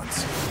the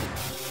balance?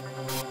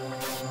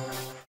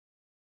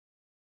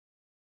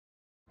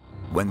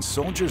 When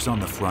soldiers on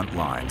the front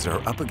lines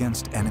are up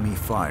against enemy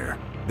fire,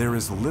 there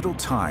is little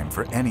time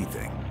for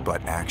anything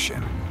but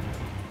action.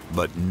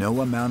 But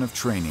no amount of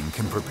training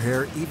can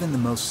prepare even the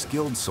most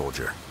skilled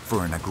soldier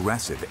for an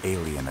aggressive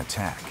alien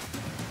attack.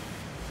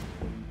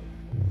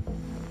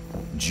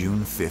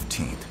 June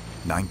 15th,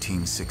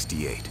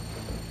 1968,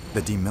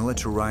 the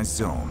demilitarized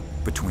zone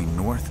between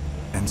North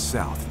and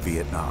South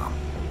Vietnam.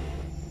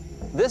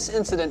 This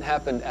incident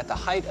happened at the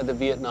height of the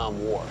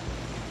Vietnam War.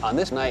 On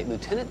this night,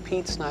 Lieutenant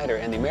Pete Snyder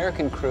and the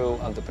American crew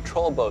of the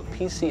patrol boat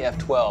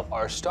PCF-12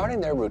 are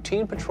starting their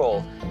routine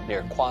patrol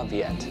near Qua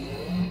Viet.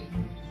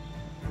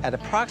 At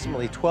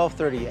approximately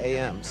 12:30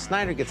 a.m.,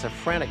 Snyder gets a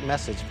frantic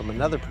message from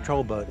another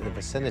patrol boat in the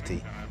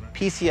vicinity,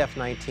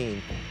 PCF-19,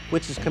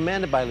 which is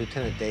commanded by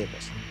Lieutenant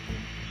Davis.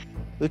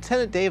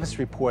 Lieutenant Davis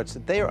reports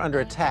that they are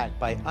under attack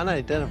by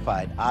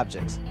unidentified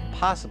objects,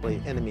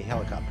 possibly enemy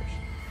helicopters.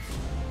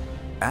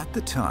 At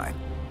the time,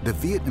 the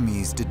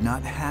Vietnamese did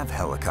not have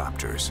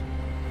helicopters.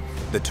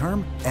 The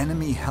term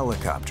enemy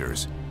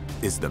helicopters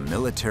is the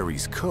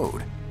military's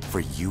code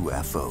for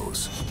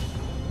UFOs.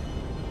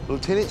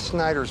 Lieutenant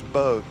Snyder's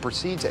boat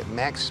proceeds at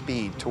max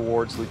speed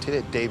towards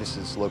Lieutenant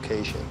Davis's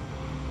location.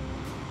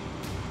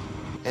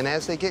 And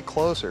as they get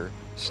closer,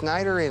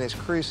 Snyder and his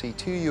crew see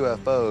two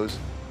UFOs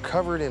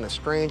covered in a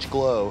strange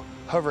glow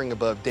hovering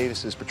above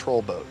Davis's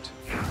patrol boat.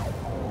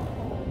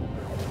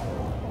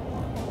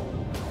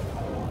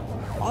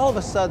 All of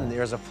a sudden,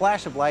 there's a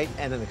flash of light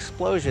and an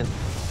explosion,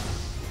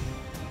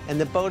 and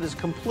the boat is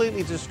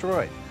completely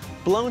destroyed,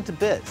 blown to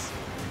bits.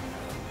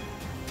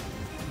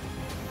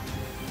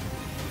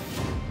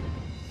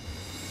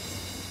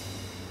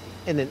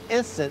 In an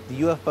instant,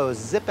 the UFOs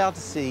zip out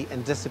to sea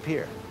and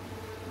disappear.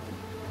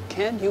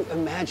 Can you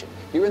imagine?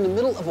 You're in the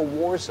middle of a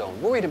war zone,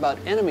 worried about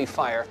enemy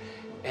fire,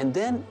 and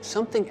then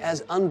something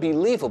as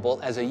unbelievable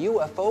as a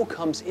UFO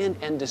comes in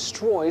and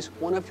destroys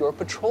one of your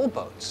patrol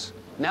boats.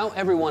 Now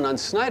everyone on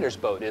Snyder's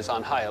boat is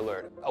on high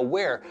alert,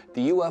 aware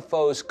the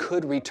UFOs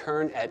could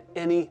return at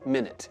any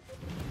minute.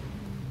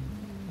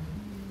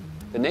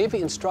 The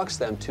Navy instructs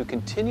them to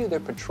continue their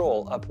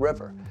patrol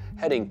upriver,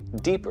 heading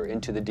deeper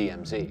into the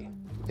DMZ.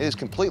 It is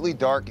completely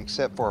dark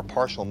except for a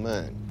partial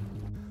moon.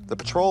 The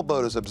patrol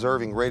boat is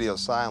observing radio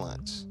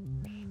silence.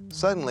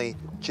 Suddenly,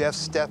 Jeff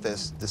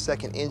Steffes, the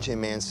second engine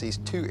man, sees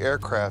two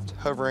aircraft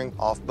hovering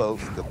off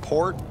both the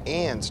port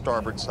and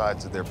starboard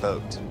sides of their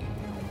boat.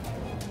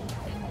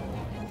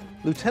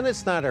 Lieutenant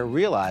Snyder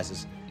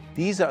realizes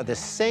these are the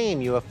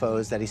same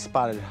UFOs that he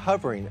spotted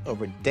hovering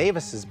over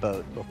Davis's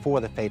boat before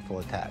the fateful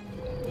attack.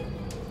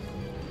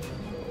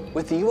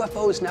 With the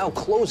UFOs now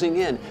closing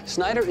in,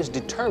 Snyder is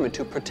determined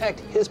to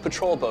protect his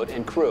patrol boat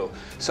and crew,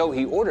 so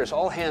he orders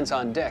all hands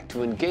on deck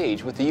to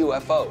engage with the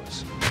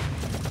UFOs.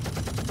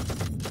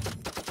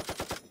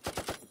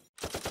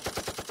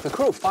 The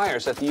crew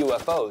fires at the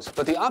UFOs,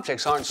 but the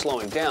objects aren't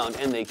slowing down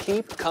and they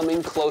keep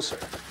coming closer.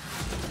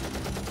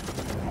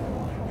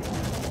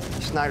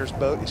 Snyder's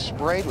boat is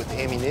sprayed with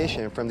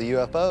ammunition from the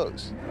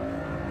UFOs.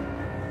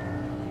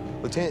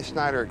 Lieutenant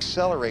Snyder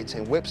accelerates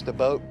and whips the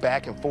boat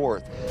back and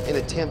forth in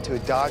an attempt to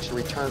dodge the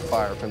return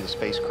fire from the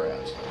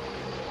spacecraft.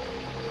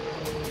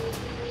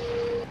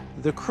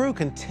 The crew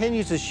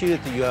continues to shoot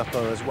at the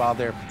UFOs while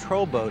their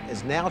patrol boat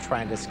is now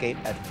trying to escape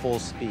at full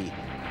speed.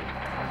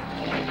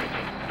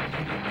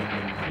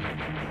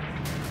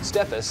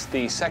 Steffes,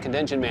 the second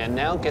engine man,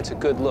 now gets a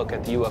good look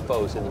at the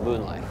UFOs in the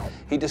moonlight.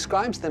 He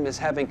describes them as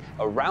having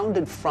a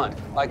rounded front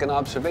like an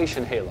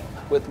observation halo,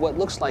 with what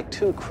looks like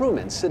two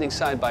crewmen sitting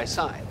side by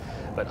side.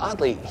 But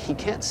oddly, he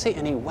can't see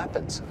any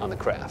weapons on the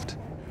craft.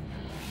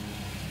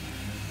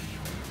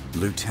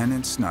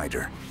 Lieutenant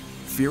Snyder,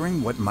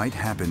 fearing what might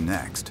happen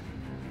next,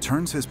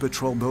 turns his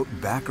patrol boat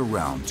back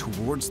around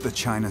towards the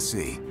China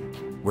Sea,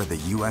 where the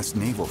U.S.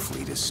 naval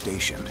fleet is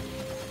stationed.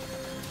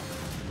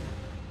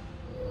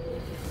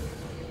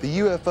 The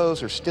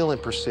UFOs are still in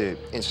pursuit,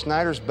 and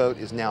Snyder's boat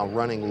is now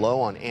running low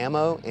on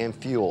ammo and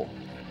fuel.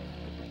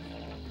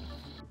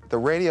 The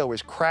radio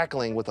is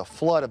crackling with a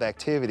flood of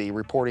activity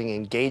reporting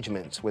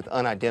engagements with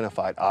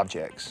unidentified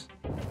objects.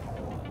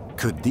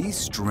 Could these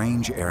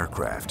strange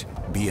aircraft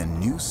be a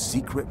new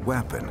secret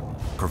weapon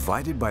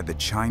provided by the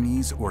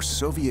Chinese or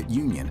Soviet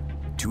Union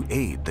to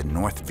aid the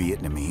North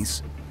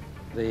Vietnamese?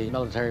 The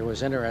military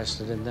was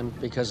interested in them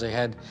because they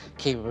had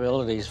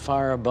capabilities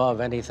far above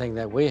anything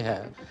that we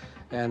had.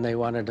 And they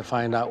wanted to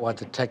find out what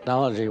the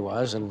technology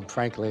was and,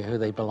 frankly, who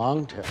they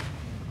belonged to.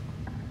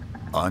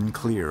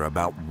 Unclear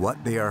about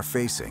what they are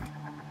facing,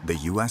 the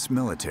U.S.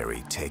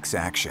 military takes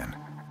action.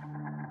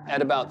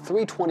 At about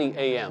 3:20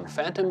 a.m.,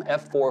 Phantom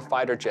F-4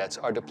 fighter jets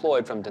are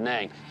deployed from Da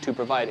Nang to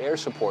provide air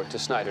support to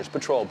Snyder's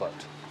patrol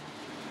boat.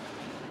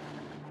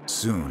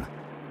 Soon,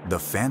 the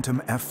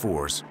Phantom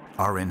F-4s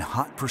are in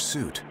hot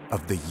pursuit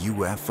of the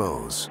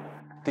UFOs.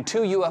 The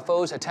two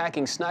UFOs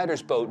attacking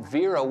Snyder's boat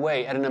veer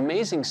away at an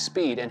amazing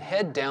speed and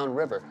head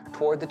downriver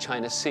toward the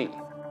China Sea.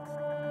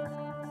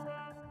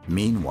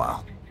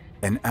 Meanwhile,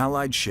 an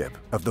Allied ship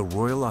of the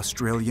Royal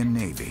Australian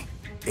Navy,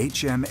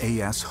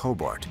 HMAS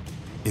Hobart,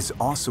 is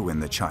also in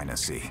the China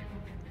Sea,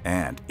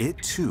 and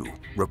it too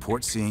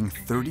reports seeing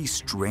 30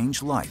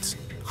 strange lights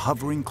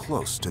hovering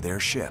close to their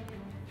ship.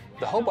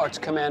 The Hobart's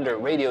commander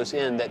radios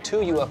in that two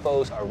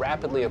UFOs are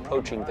rapidly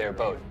approaching their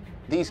boat.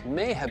 These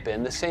may have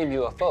been the same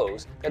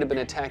UFOs that have been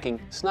attacking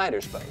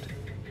Snyder's boat.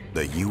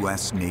 The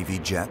U.S. Navy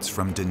jets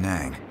from Da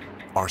Nang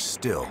are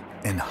still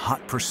in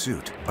hot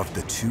pursuit of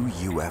the two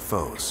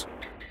UFOs.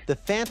 The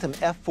Phantom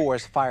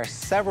F-4s fire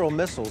several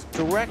missiles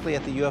directly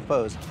at the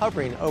UFOs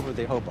hovering over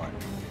the Hobart.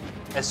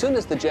 As soon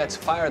as the jets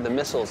fire the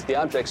missiles, the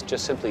objects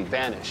just simply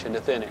vanish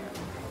into thin air.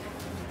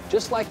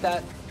 Just like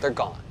that, they're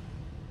gone.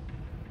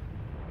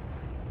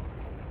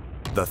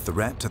 The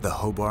threat to the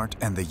Hobart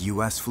and the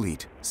U.S.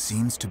 fleet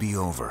seems to be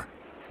over.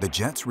 The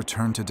jets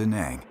return to Da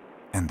Nang,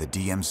 and the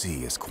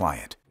DMZ is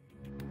quiet.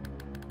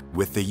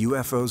 With the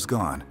UFOs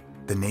gone,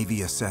 the Navy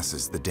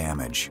assesses the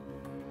damage.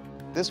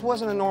 This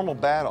wasn't a normal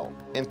battle.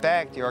 In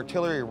fact, the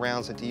artillery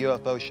rounds that the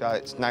UFO shot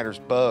at Snyder's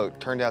boat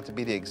turned out to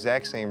be the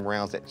exact same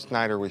rounds that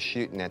Snyder was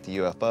shooting at the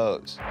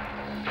UFOs.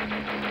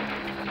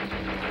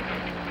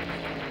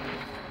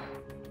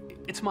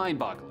 It's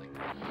mind-boggling.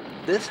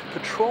 This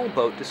patrol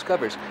boat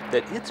discovers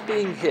that it's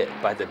being hit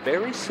by the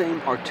very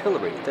same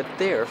artillery that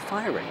they're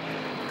firing.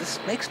 This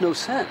makes no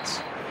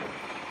sense.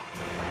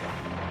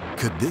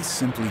 Could this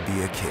simply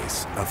be a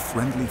case of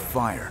friendly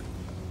fire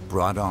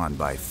brought on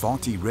by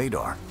faulty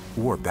radar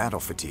or battle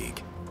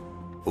fatigue?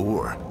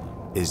 Or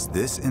is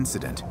this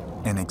incident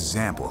an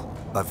example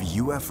of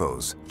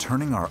UFOs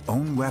turning our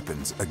own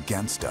weapons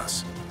against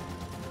us?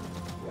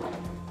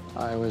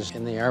 I was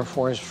in the Air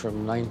Force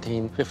from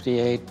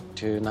 1958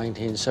 to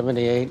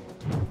 1978.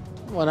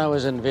 When I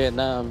was in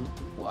Vietnam,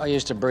 I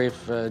used to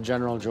brief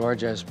General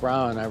George S.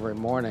 Brown every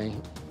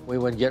morning. We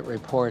would get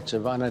reports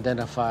of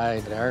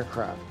unidentified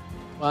aircraft.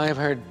 I've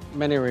heard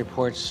many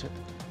reports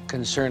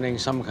concerning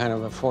some kind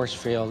of a force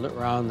field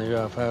around the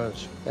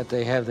UFOs, that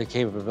they have the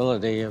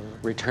capability of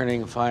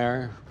returning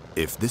fire.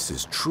 If this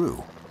is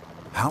true,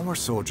 how are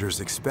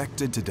soldiers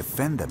expected to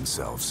defend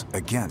themselves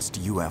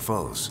against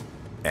UFOs?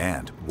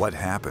 And what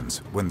happens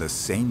when the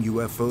same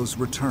UFOs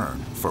return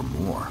for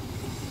more?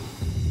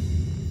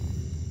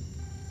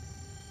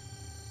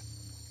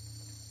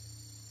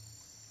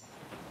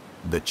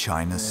 The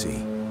China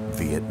Sea,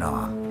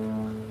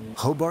 Vietnam.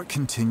 Hobart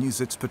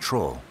continues its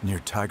patrol near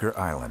Tiger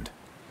Island.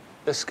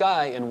 The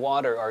sky and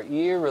water are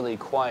eerily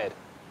quiet.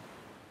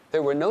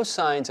 There were no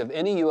signs of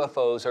any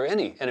UFOs or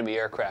any enemy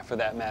aircraft for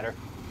that matter.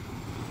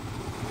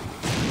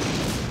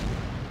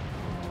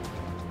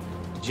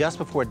 Just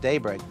before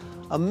daybreak,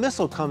 a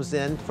missile comes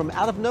in from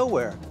out of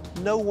nowhere,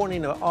 no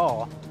warning at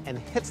all, and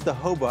hits the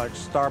Hobart's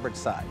starboard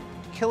side,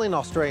 killing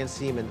Australian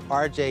seaman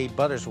R.J.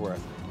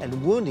 Buttersworth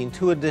and wounding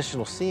 2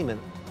 additional seamen.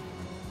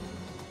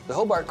 The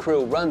Hobart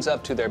crew runs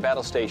up to their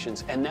battle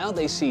stations, and now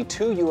they see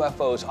 2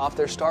 UFOs off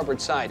their starboard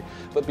side.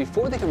 But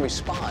before they can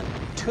respond,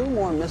 2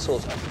 more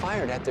missiles are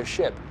fired at their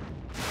ship,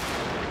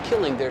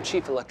 killing their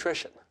chief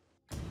electrician.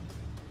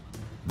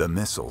 The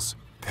missiles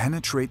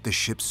penetrate the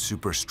ship's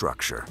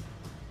superstructure,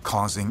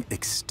 causing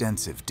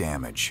extensive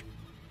damage.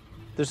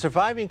 The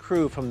surviving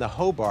crew from the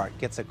Hobart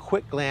gets a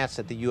quick glance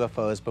at the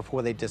UFOs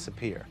before they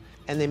disappear,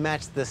 and they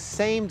match the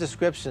same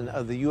description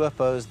of the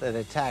UFOs that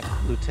attacked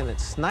Lieutenant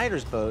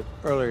Snyder's boat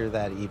earlier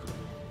that evening.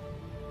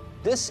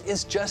 This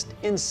is just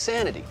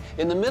insanity.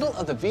 In the middle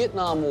of the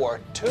Vietnam War,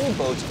 2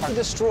 boats are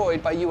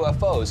destroyed by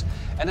UFOs,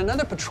 and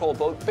another patrol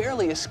boat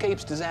barely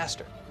escapes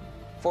disaster.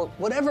 For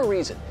whatever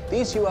reason,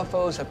 these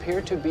UFOs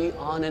appear to be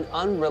on an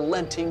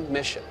unrelenting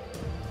mission.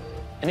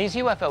 And these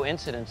UFO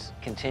incidents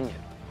continued.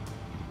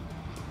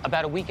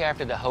 About a week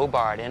after the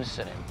Hobart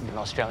incident, an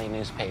Australian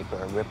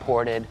newspaper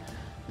reported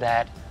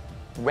that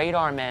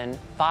radar men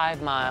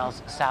 5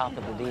 miles south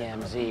of the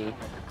DMZ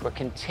were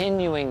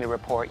continuing to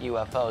report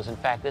UFOs. In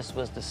fact, this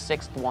was the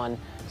 6th one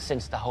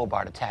since the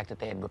Hobart attack that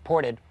they had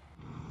reported.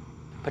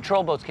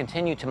 Patrol boats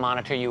continued to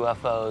monitor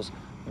UFOs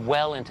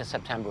well into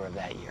September of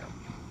that year.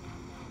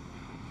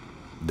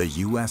 The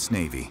U.S.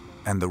 Navy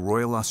and the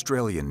Royal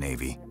Australian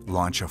Navy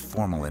launch a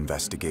formal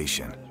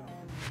investigation.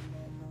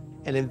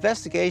 An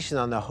investigation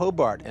on the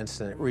Hobart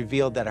incident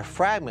revealed that a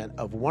fragment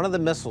of one of the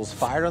missiles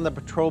fired on the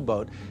patrol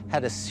boat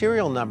had a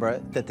serial number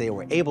that they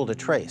were able to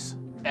trace.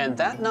 And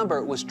that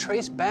number was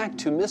traced back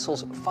to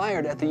missiles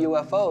fired at the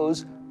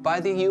UFOs by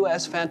the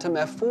U.S. Phantom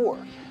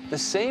F-4, the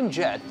same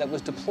jet that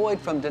was deployed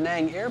from Da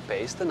Nang Air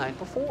Base the night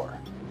before.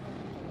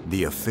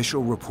 The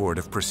official report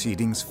of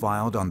proceedings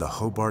filed on the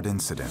Hobart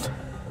incident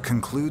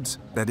concludes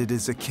that it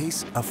is a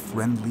case of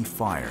friendly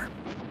fire.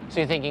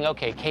 So you're thinking,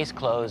 okay, case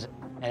closed,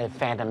 and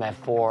Phantom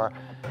F-4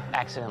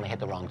 accidentally hit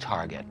the wrong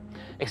target.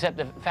 Except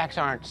the facts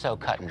aren't so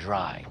cut and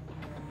dry.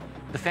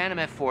 The Phantom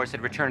F-4s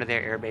had returned to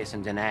their airbase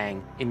in Da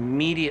Nang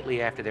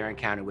immediately after their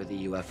encounter with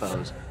the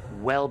UFOs,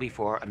 well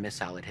before a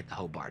missile had hit the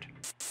Hobart.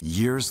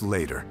 Years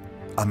later,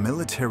 a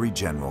military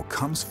general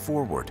comes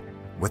forward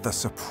with a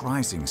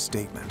surprising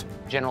statement.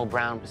 General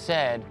Brown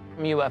said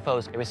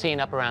UFOs were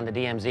seen up around the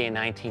DMZ in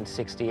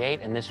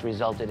 1968, and this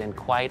resulted in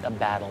quite a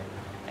battle.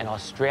 An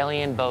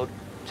Australian boat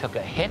took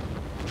a hit,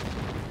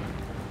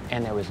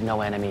 and there was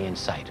no enemy in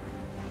sight.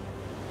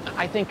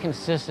 I think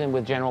consistent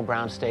with General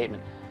Brown's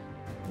statement,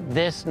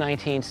 this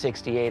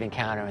 1968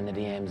 encounter in the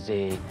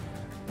DMZ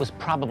was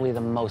probably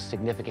the most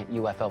significant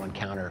UFO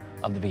encounter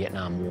of the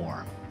Vietnam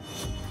War.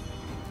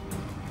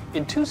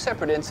 In 2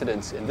 separate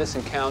incidents in this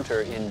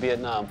encounter in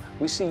Vietnam,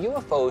 we see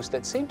UFOs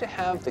that seem to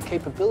have the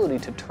capability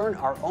to turn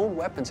our own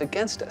weapons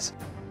against us.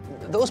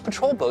 Those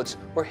patrol boats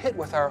were hit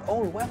with our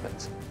own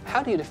weapons.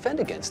 How do you defend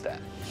against that?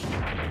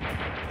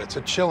 It's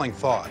a chilling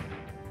thought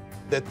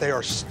that they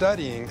are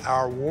studying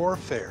our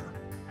warfare,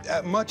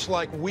 much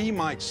like we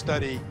might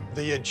study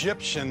the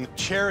Egyptian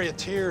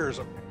charioteers.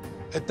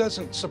 It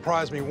doesn't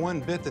surprise me one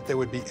bit that they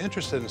would be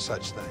interested in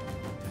such thing.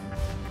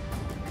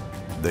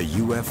 The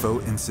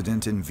UFO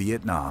incident in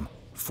Vietnam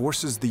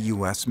forces the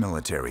U.S.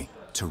 military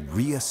to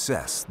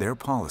reassess their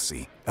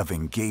policy of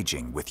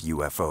engaging with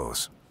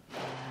UFOs.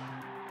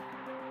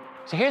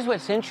 So here's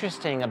what's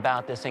interesting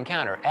about this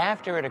encounter.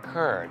 After it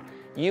occurred,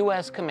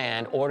 U.S.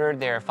 command ordered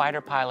their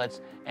fighter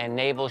pilots and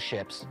naval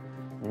ships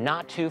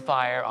not to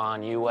fire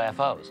on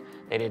UFOs.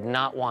 They did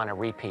not want a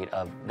repeat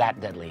of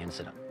that deadly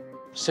incident.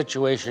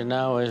 Situation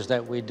now is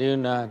that we do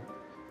not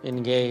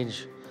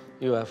engage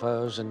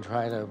UFOs and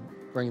try to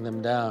bring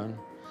them down.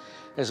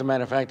 As a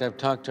matter of fact, I've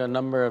talked to a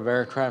number of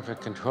air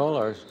traffic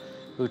controllers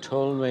who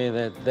told me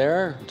that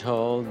they're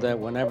told that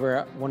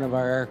whenever one of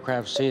our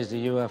aircraft sees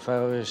the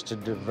UFO is to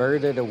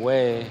divert it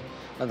away,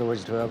 in other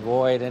words, to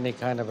avoid any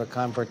kind of a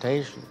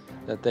confrontation,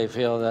 that they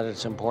feel that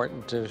it's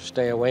important to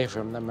stay away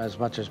from them as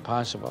much as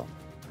possible.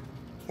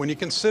 When you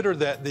consider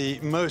that the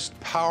most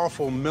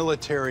powerful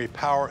military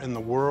power in the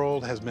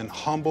world has been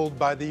humbled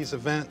by these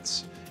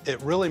events,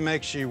 it really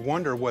makes you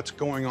wonder what's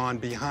going on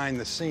behind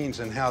the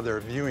scenes and how they're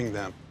viewing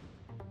them.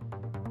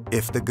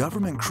 If the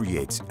government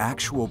creates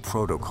actual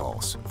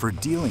protocols for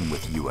dealing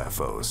with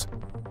UFOs,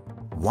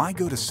 why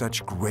go to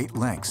such great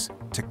lengths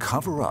to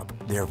cover up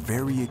their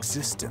very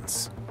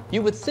existence?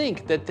 You would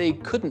think that they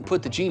couldn't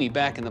put the genie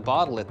back in the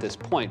bottle at this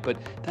point, but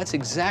that's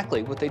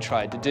exactly what they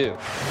tried to do.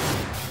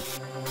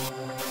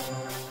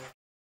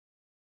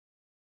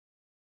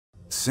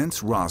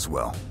 Since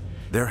Roswell,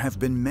 there have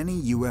been many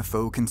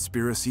UFO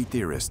conspiracy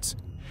theorists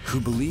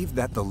who believe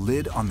that the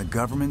lid on the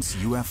government's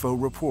UFO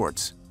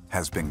reports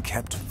has been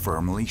kept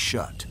firmly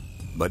shut.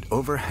 But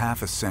over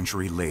half a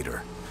century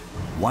later,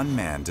 one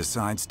man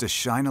decides to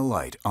shine a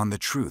light on the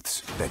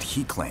truths that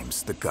he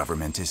claims the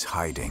government is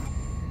hiding.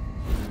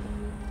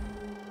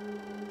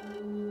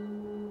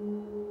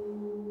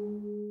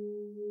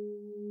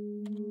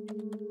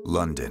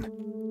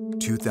 London,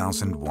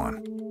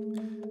 2001.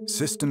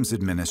 Systems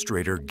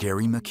Administrator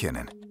Gary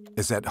McKinnon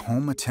is at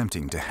home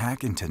attempting to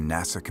hack into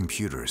NASA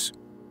computers.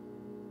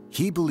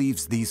 He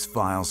believes these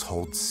files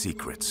hold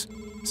secrets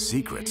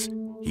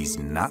he's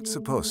not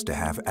supposed to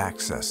have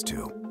access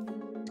to.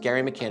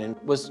 Gary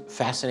McKinnon was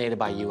fascinated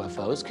by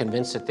UFOs,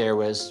 convinced that there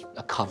was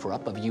a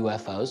cover-up of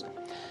UFOs,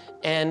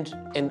 and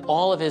in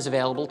all of his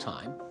available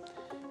time,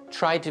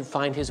 tried to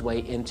find his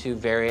way into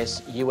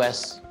various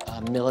U.S.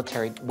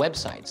 military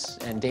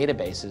websites and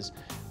databases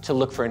to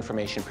look for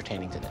information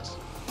pertaining to this.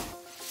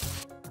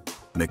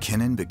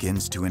 McKinnon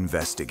begins to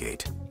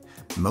investigate,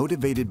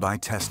 motivated by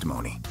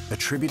testimony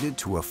attributed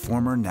to a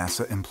former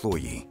NASA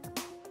employee.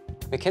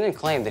 McKinnon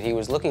claimed that he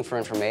was looking for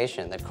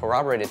information that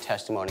corroborated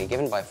testimony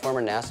given by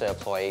former NASA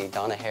employee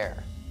Donna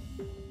Hare.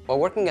 While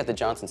working at the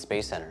Johnson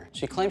Space Center,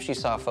 she claimed she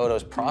saw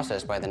photos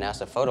processed by the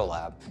NASA Photo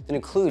Lab that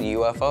include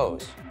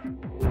UFOs.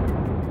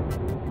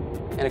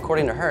 And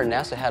according to her,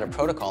 NASA had a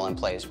protocol in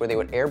place where they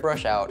would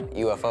airbrush out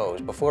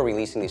UFOs before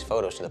releasing these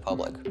photos to the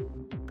public.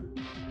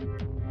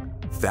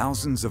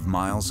 Thousands of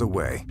miles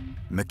away,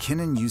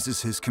 McKinnon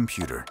uses his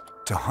computer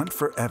to hunt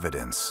for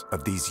evidence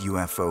of these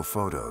UFO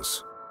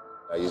photos.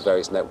 I used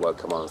various network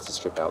commands to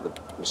strip out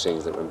the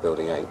machines that were in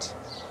Building 8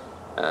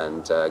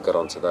 and got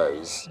onto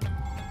those.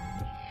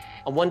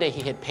 And one day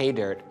he hit pay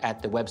dirt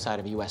at the website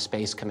of US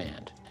Space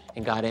Command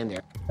and got in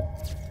there.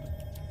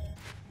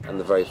 And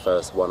the very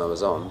first one I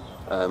was on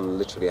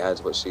literally had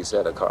what she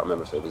said. I can't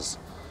remember if it was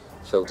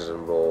filtered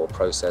and raw,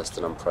 processed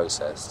and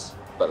unprocessed,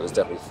 but there was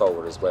definitely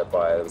folders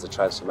whereby there was a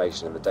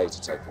transformation in the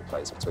data taking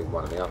place between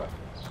one and the other.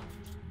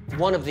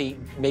 One of the,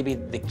 maybe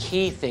the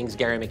key things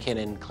Gary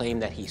McKinnon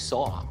claimed that he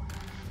saw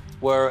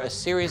were a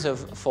series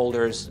of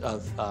folders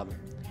of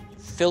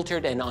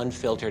filtered and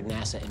unfiltered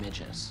NASA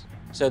images.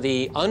 So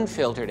the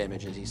unfiltered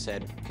images, he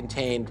said,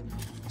 contained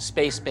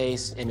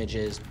space-based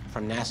images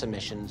from NASA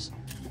missions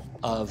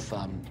of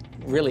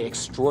really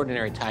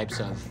extraordinary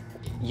types of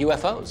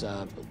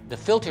UFOs. The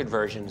filtered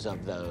versions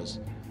of those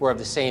were of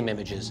the same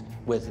images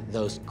with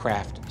those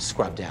craft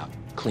scrubbed out,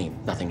 clean,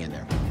 nothing in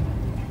there.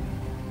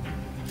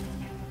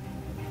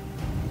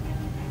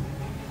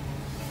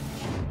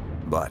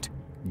 But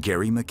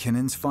Gary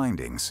McKinnon's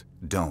findings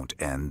don't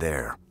end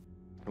there.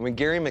 When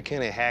Gary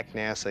McKinnon hacked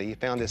NASA, he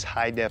found this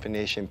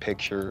high-definition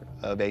picture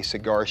of a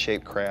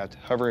cigar-shaped craft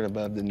hovering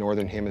above the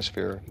northern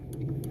hemisphere.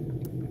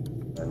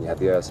 And you had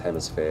the Earth's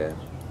hemisphere,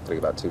 I think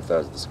about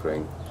 2/3 of the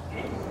screen,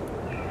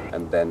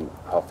 and then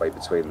halfway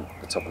between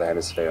the top of the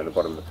hemisphere and the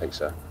bottom of the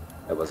picture,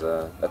 there was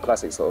a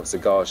classic sort of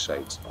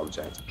cigar-shaped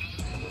object.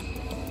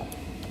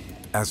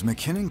 As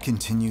McKinnon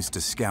continues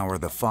to scour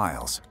the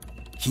files,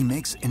 he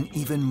makes an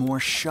even more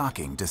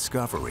shocking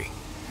discovery.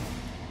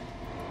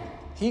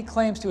 He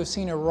claims to have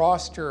seen a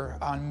roster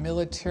on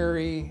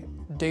military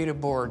data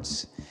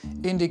boards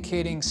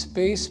indicating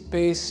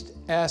space-based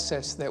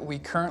assets that we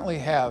currently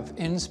have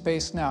in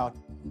space now.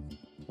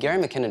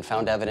 Gary McKinnon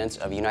found evidence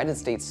of United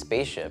States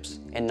spaceships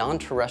and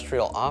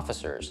non-terrestrial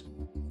officers.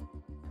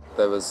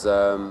 There was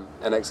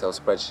an Excel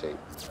spreadsheet.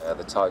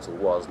 The title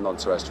was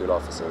non-terrestrial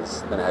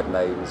officers, then it had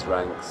names,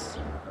 ranks,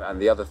 and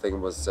the other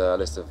thing was a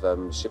list of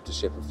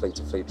ship-to-ship and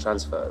fleet-to-fleet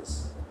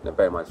transfers. Now,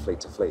 bear in mind,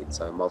 fleet-to-fleet,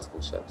 so multiple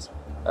ships,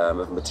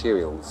 of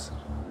materials.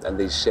 And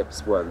these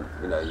ships weren't,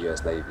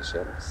 US Navy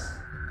ships.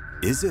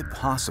 Is it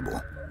possible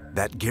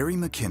that Gary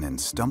McKinnon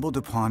stumbled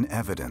upon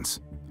evidence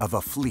of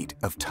a fleet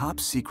of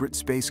top-secret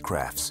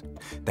spacecrafts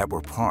that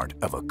were part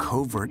of a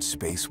covert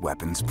space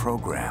weapons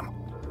program?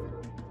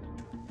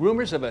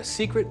 Rumors of a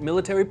secret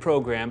military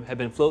program have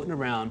been floating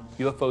around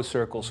UFO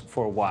circles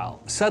for a while.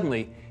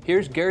 Suddenly,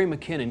 here's Gary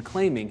McKinnon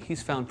claiming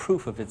he's found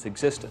proof of its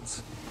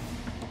existence.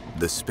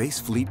 The space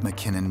fleet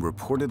McKinnon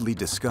reportedly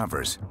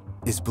discovers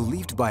is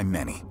believed by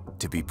many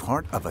to be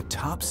part of a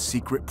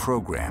top-secret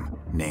program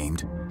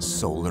named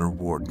Solar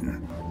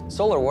Warden.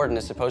 Solar Warden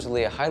is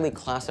supposedly a highly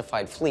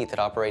classified fleet that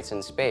operates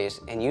in space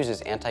and uses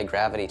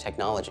anti-gravity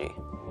technology.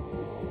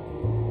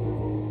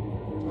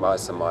 I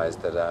surmise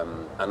that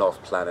an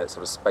off-planet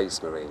sort of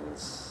space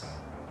marines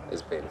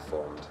is being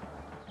formed.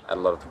 And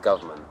a lot of the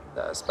government,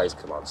 space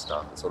command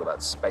stuff, it's all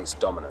about space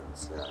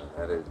dominance,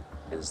 and it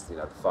is,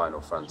 the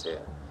final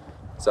frontier.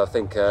 So I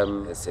think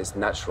it's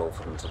natural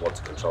for them to want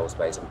to control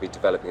space and be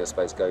developing a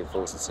space going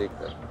force in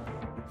secret.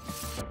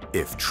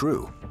 If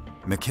true,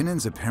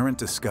 McKinnon's apparent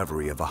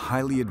discovery of a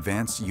highly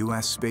advanced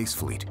U.S. space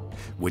fleet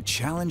would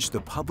challenge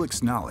the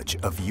public's knowledge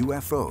of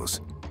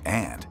UFOs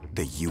and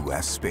the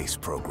U.S. space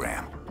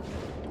program.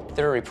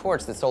 There are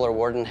reports that Solar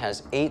Warden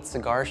has 8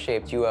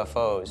 cigar-shaped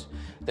UFOs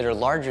that are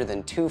larger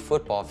than 2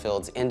 football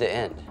fields end to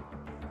end.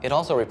 It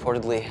also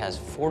reportedly has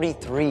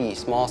 43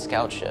 small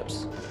scout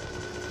ships.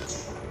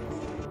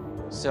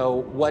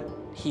 So what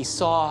he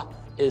saw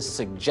is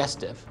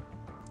suggestive,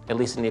 at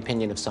least in the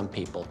opinion of some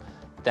people,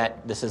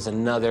 that this is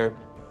another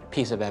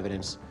piece of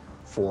evidence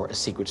for a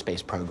secret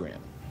space program.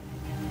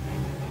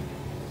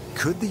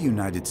 Could the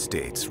United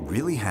States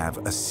really have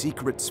a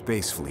secret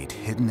space fleet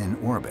hidden in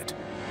orbit?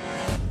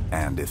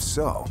 And if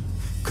so,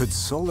 could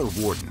Solar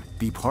Warden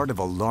be part of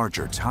a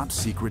larger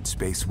top-secret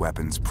space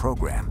weapons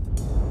program?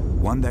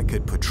 One that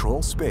could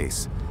patrol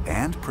space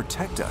and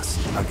protect us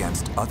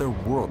against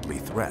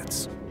otherworldly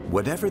threats?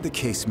 Whatever the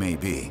case may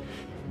be,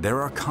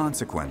 there are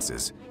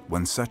consequences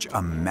when such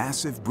a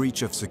massive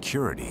breach of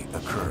security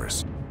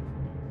occurs.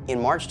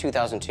 In March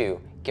 2002,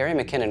 Gary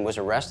McKinnon was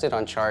arrested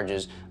on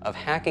charges of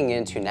hacking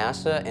into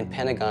NASA and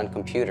Pentagon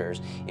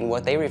computers in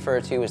what they refer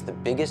to as the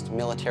biggest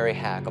military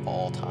hack of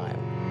all time.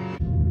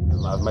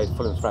 I've made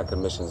full and frank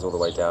admissions all the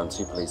way down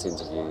to police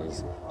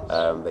interviews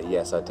that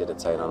yes, I did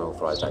obtain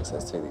unauthorized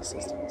access to these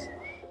systems.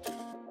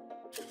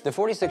 The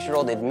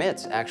 46-year-old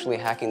admits actually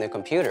hacking the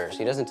computers.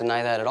 He doesn't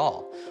deny that at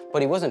all.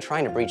 But he wasn't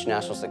trying to breach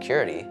national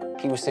security.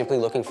 He was simply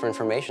looking for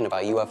information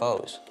about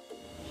UFOs.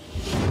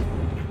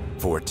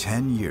 For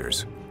 10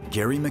 years,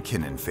 Gary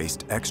McKinnon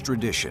faced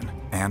extradition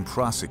and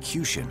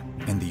prosecution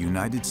in the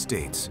United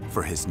States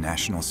for his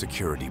national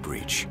security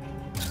breach.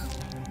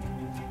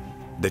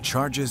 The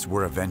charges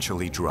were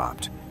eventually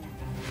dropped.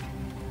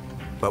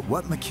 But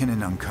what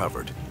McKinnon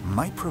uncovered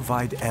might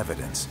provide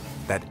evidence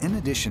that in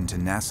addition to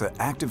NASA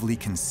actively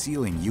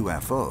concealing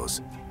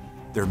UFOs,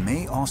 there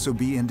may also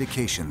be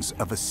indications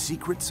of a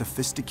secret,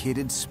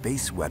 sophisticated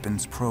space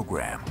weapons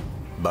program.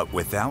 But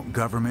without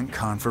government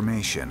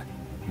confirmation,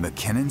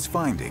 McKinnon's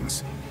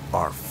findings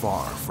are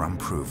far from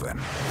proven.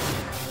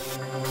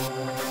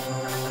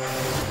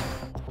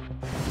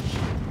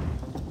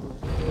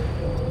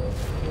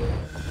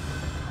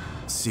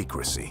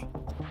 Secrecy,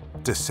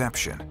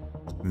 deception,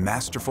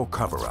 masterful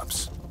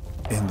cover-ups.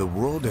 In the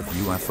world of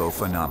UFO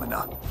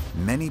phenomena,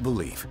 many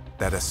believe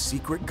that a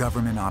secret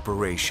government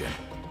operation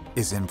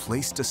is in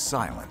place to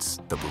silence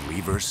the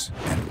believers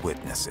and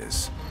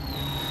witnesses.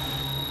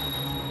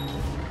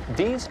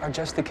 These are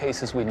just the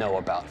cases we know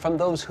about from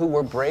those who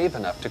were brave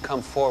enough to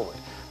come forward.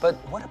 But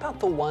what about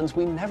the ones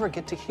we never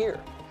get to hear?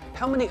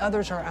 How many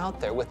others are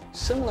out there with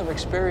similar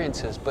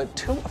experiences but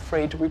too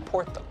afraid to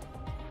report them?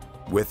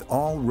 With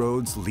all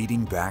roads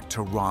leading back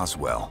to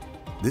Roswell,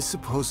 this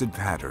supposed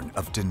pattern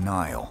of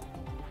denial.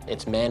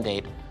 Its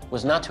mandate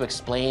was not to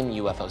explain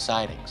UFO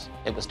sightings,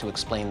 it was to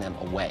explain them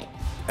away.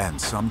 And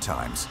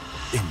sometimes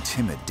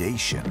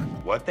intimidation.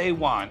 What they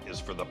want is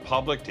for the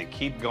public to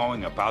keep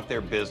going about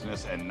their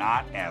business and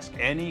not ask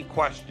any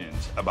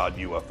questions about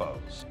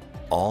UFOs.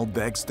 All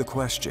begs the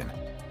question,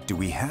 do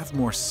we have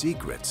more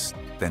secrets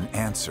than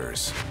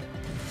answers?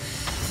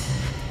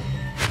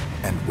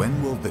 And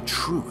when will the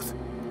truth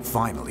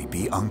finally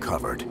be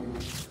uncovered?